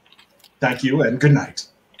medias. Thank you and good night.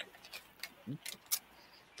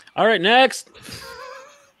 All right, next.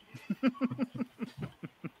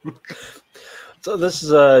 So this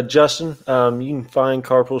is Justin. You can find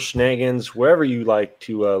Carpool Shenanigans wherever you like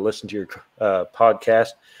to listen to your podcast.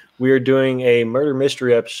 We are doing a murder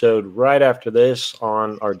mystery episode right after this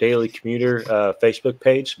on our Daily Commuter Facebook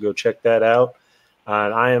page. So go check that out.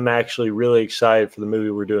 And I am actually really excited for the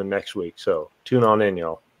movie we're doing next week. So tune on in,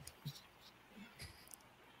 y'all.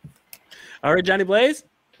 All right, Johnny Blaze.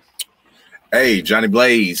 Hey, Johnny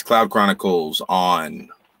Blaze, Cloud Chronicles on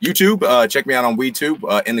YouTube. Check me out on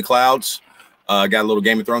WeTube, In the Clouds. Got a little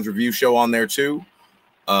Game of Thrones review show on there too.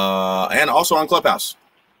 And also on Clubhouse.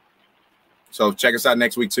 So check us out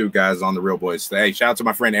next week too, guys, on The Real Boys. Hey, shout out to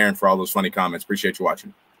my friend Aaron for all those funny comments. Appreciate you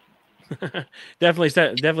watching. Definitely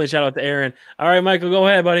shout out to Aaron. All right, Michael, go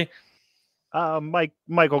ahead, buddy.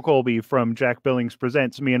 Michael Colby from Jack Billings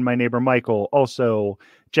Presents Me and My Neighbor Michael. Also,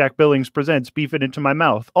 Jack Billings Presents Beef It Into My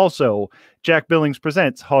Mouth. Also, Jack Billings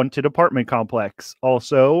Presents Haunted Apartment Complex.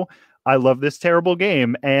 Also, I Love This Terrible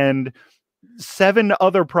Game. And 7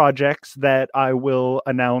 other projects that I will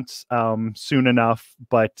announce soon enough.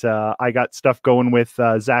 But I got stuff going with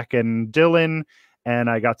Zach and Dylan, and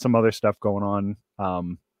I got some other stuff going on.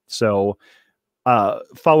 So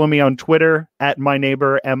follow me on Twitter at my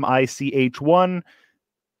neighbor MICH1,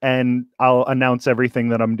 and I'll announce everything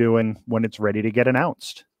that I'm doing when it's ready to get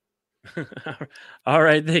announced. All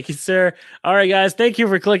right, thank you, sir. All right, guys, thank you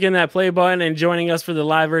for clicking that play button and joining us for the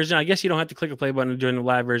live version. I guess you don't have to click a play button to join the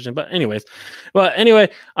live version, but anyway,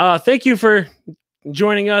 thank you for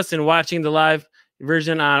joining us and watching the live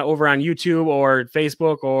version over on YouTube or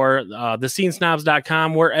Facebook or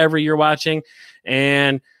thescenesnobs.com, wherever you're watching.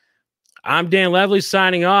 And I'm Dan Lovely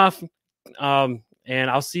signing off. And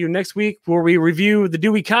I'll see you next week where we review the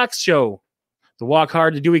Dewey Cox show, the Walk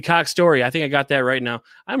Hard, the Dewey Cox story. I think I got that right now.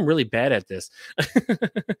 I'm really bad at this.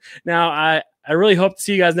 Now, I really hope to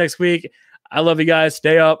see you guys next week. I love you guys.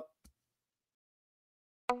 Stay up.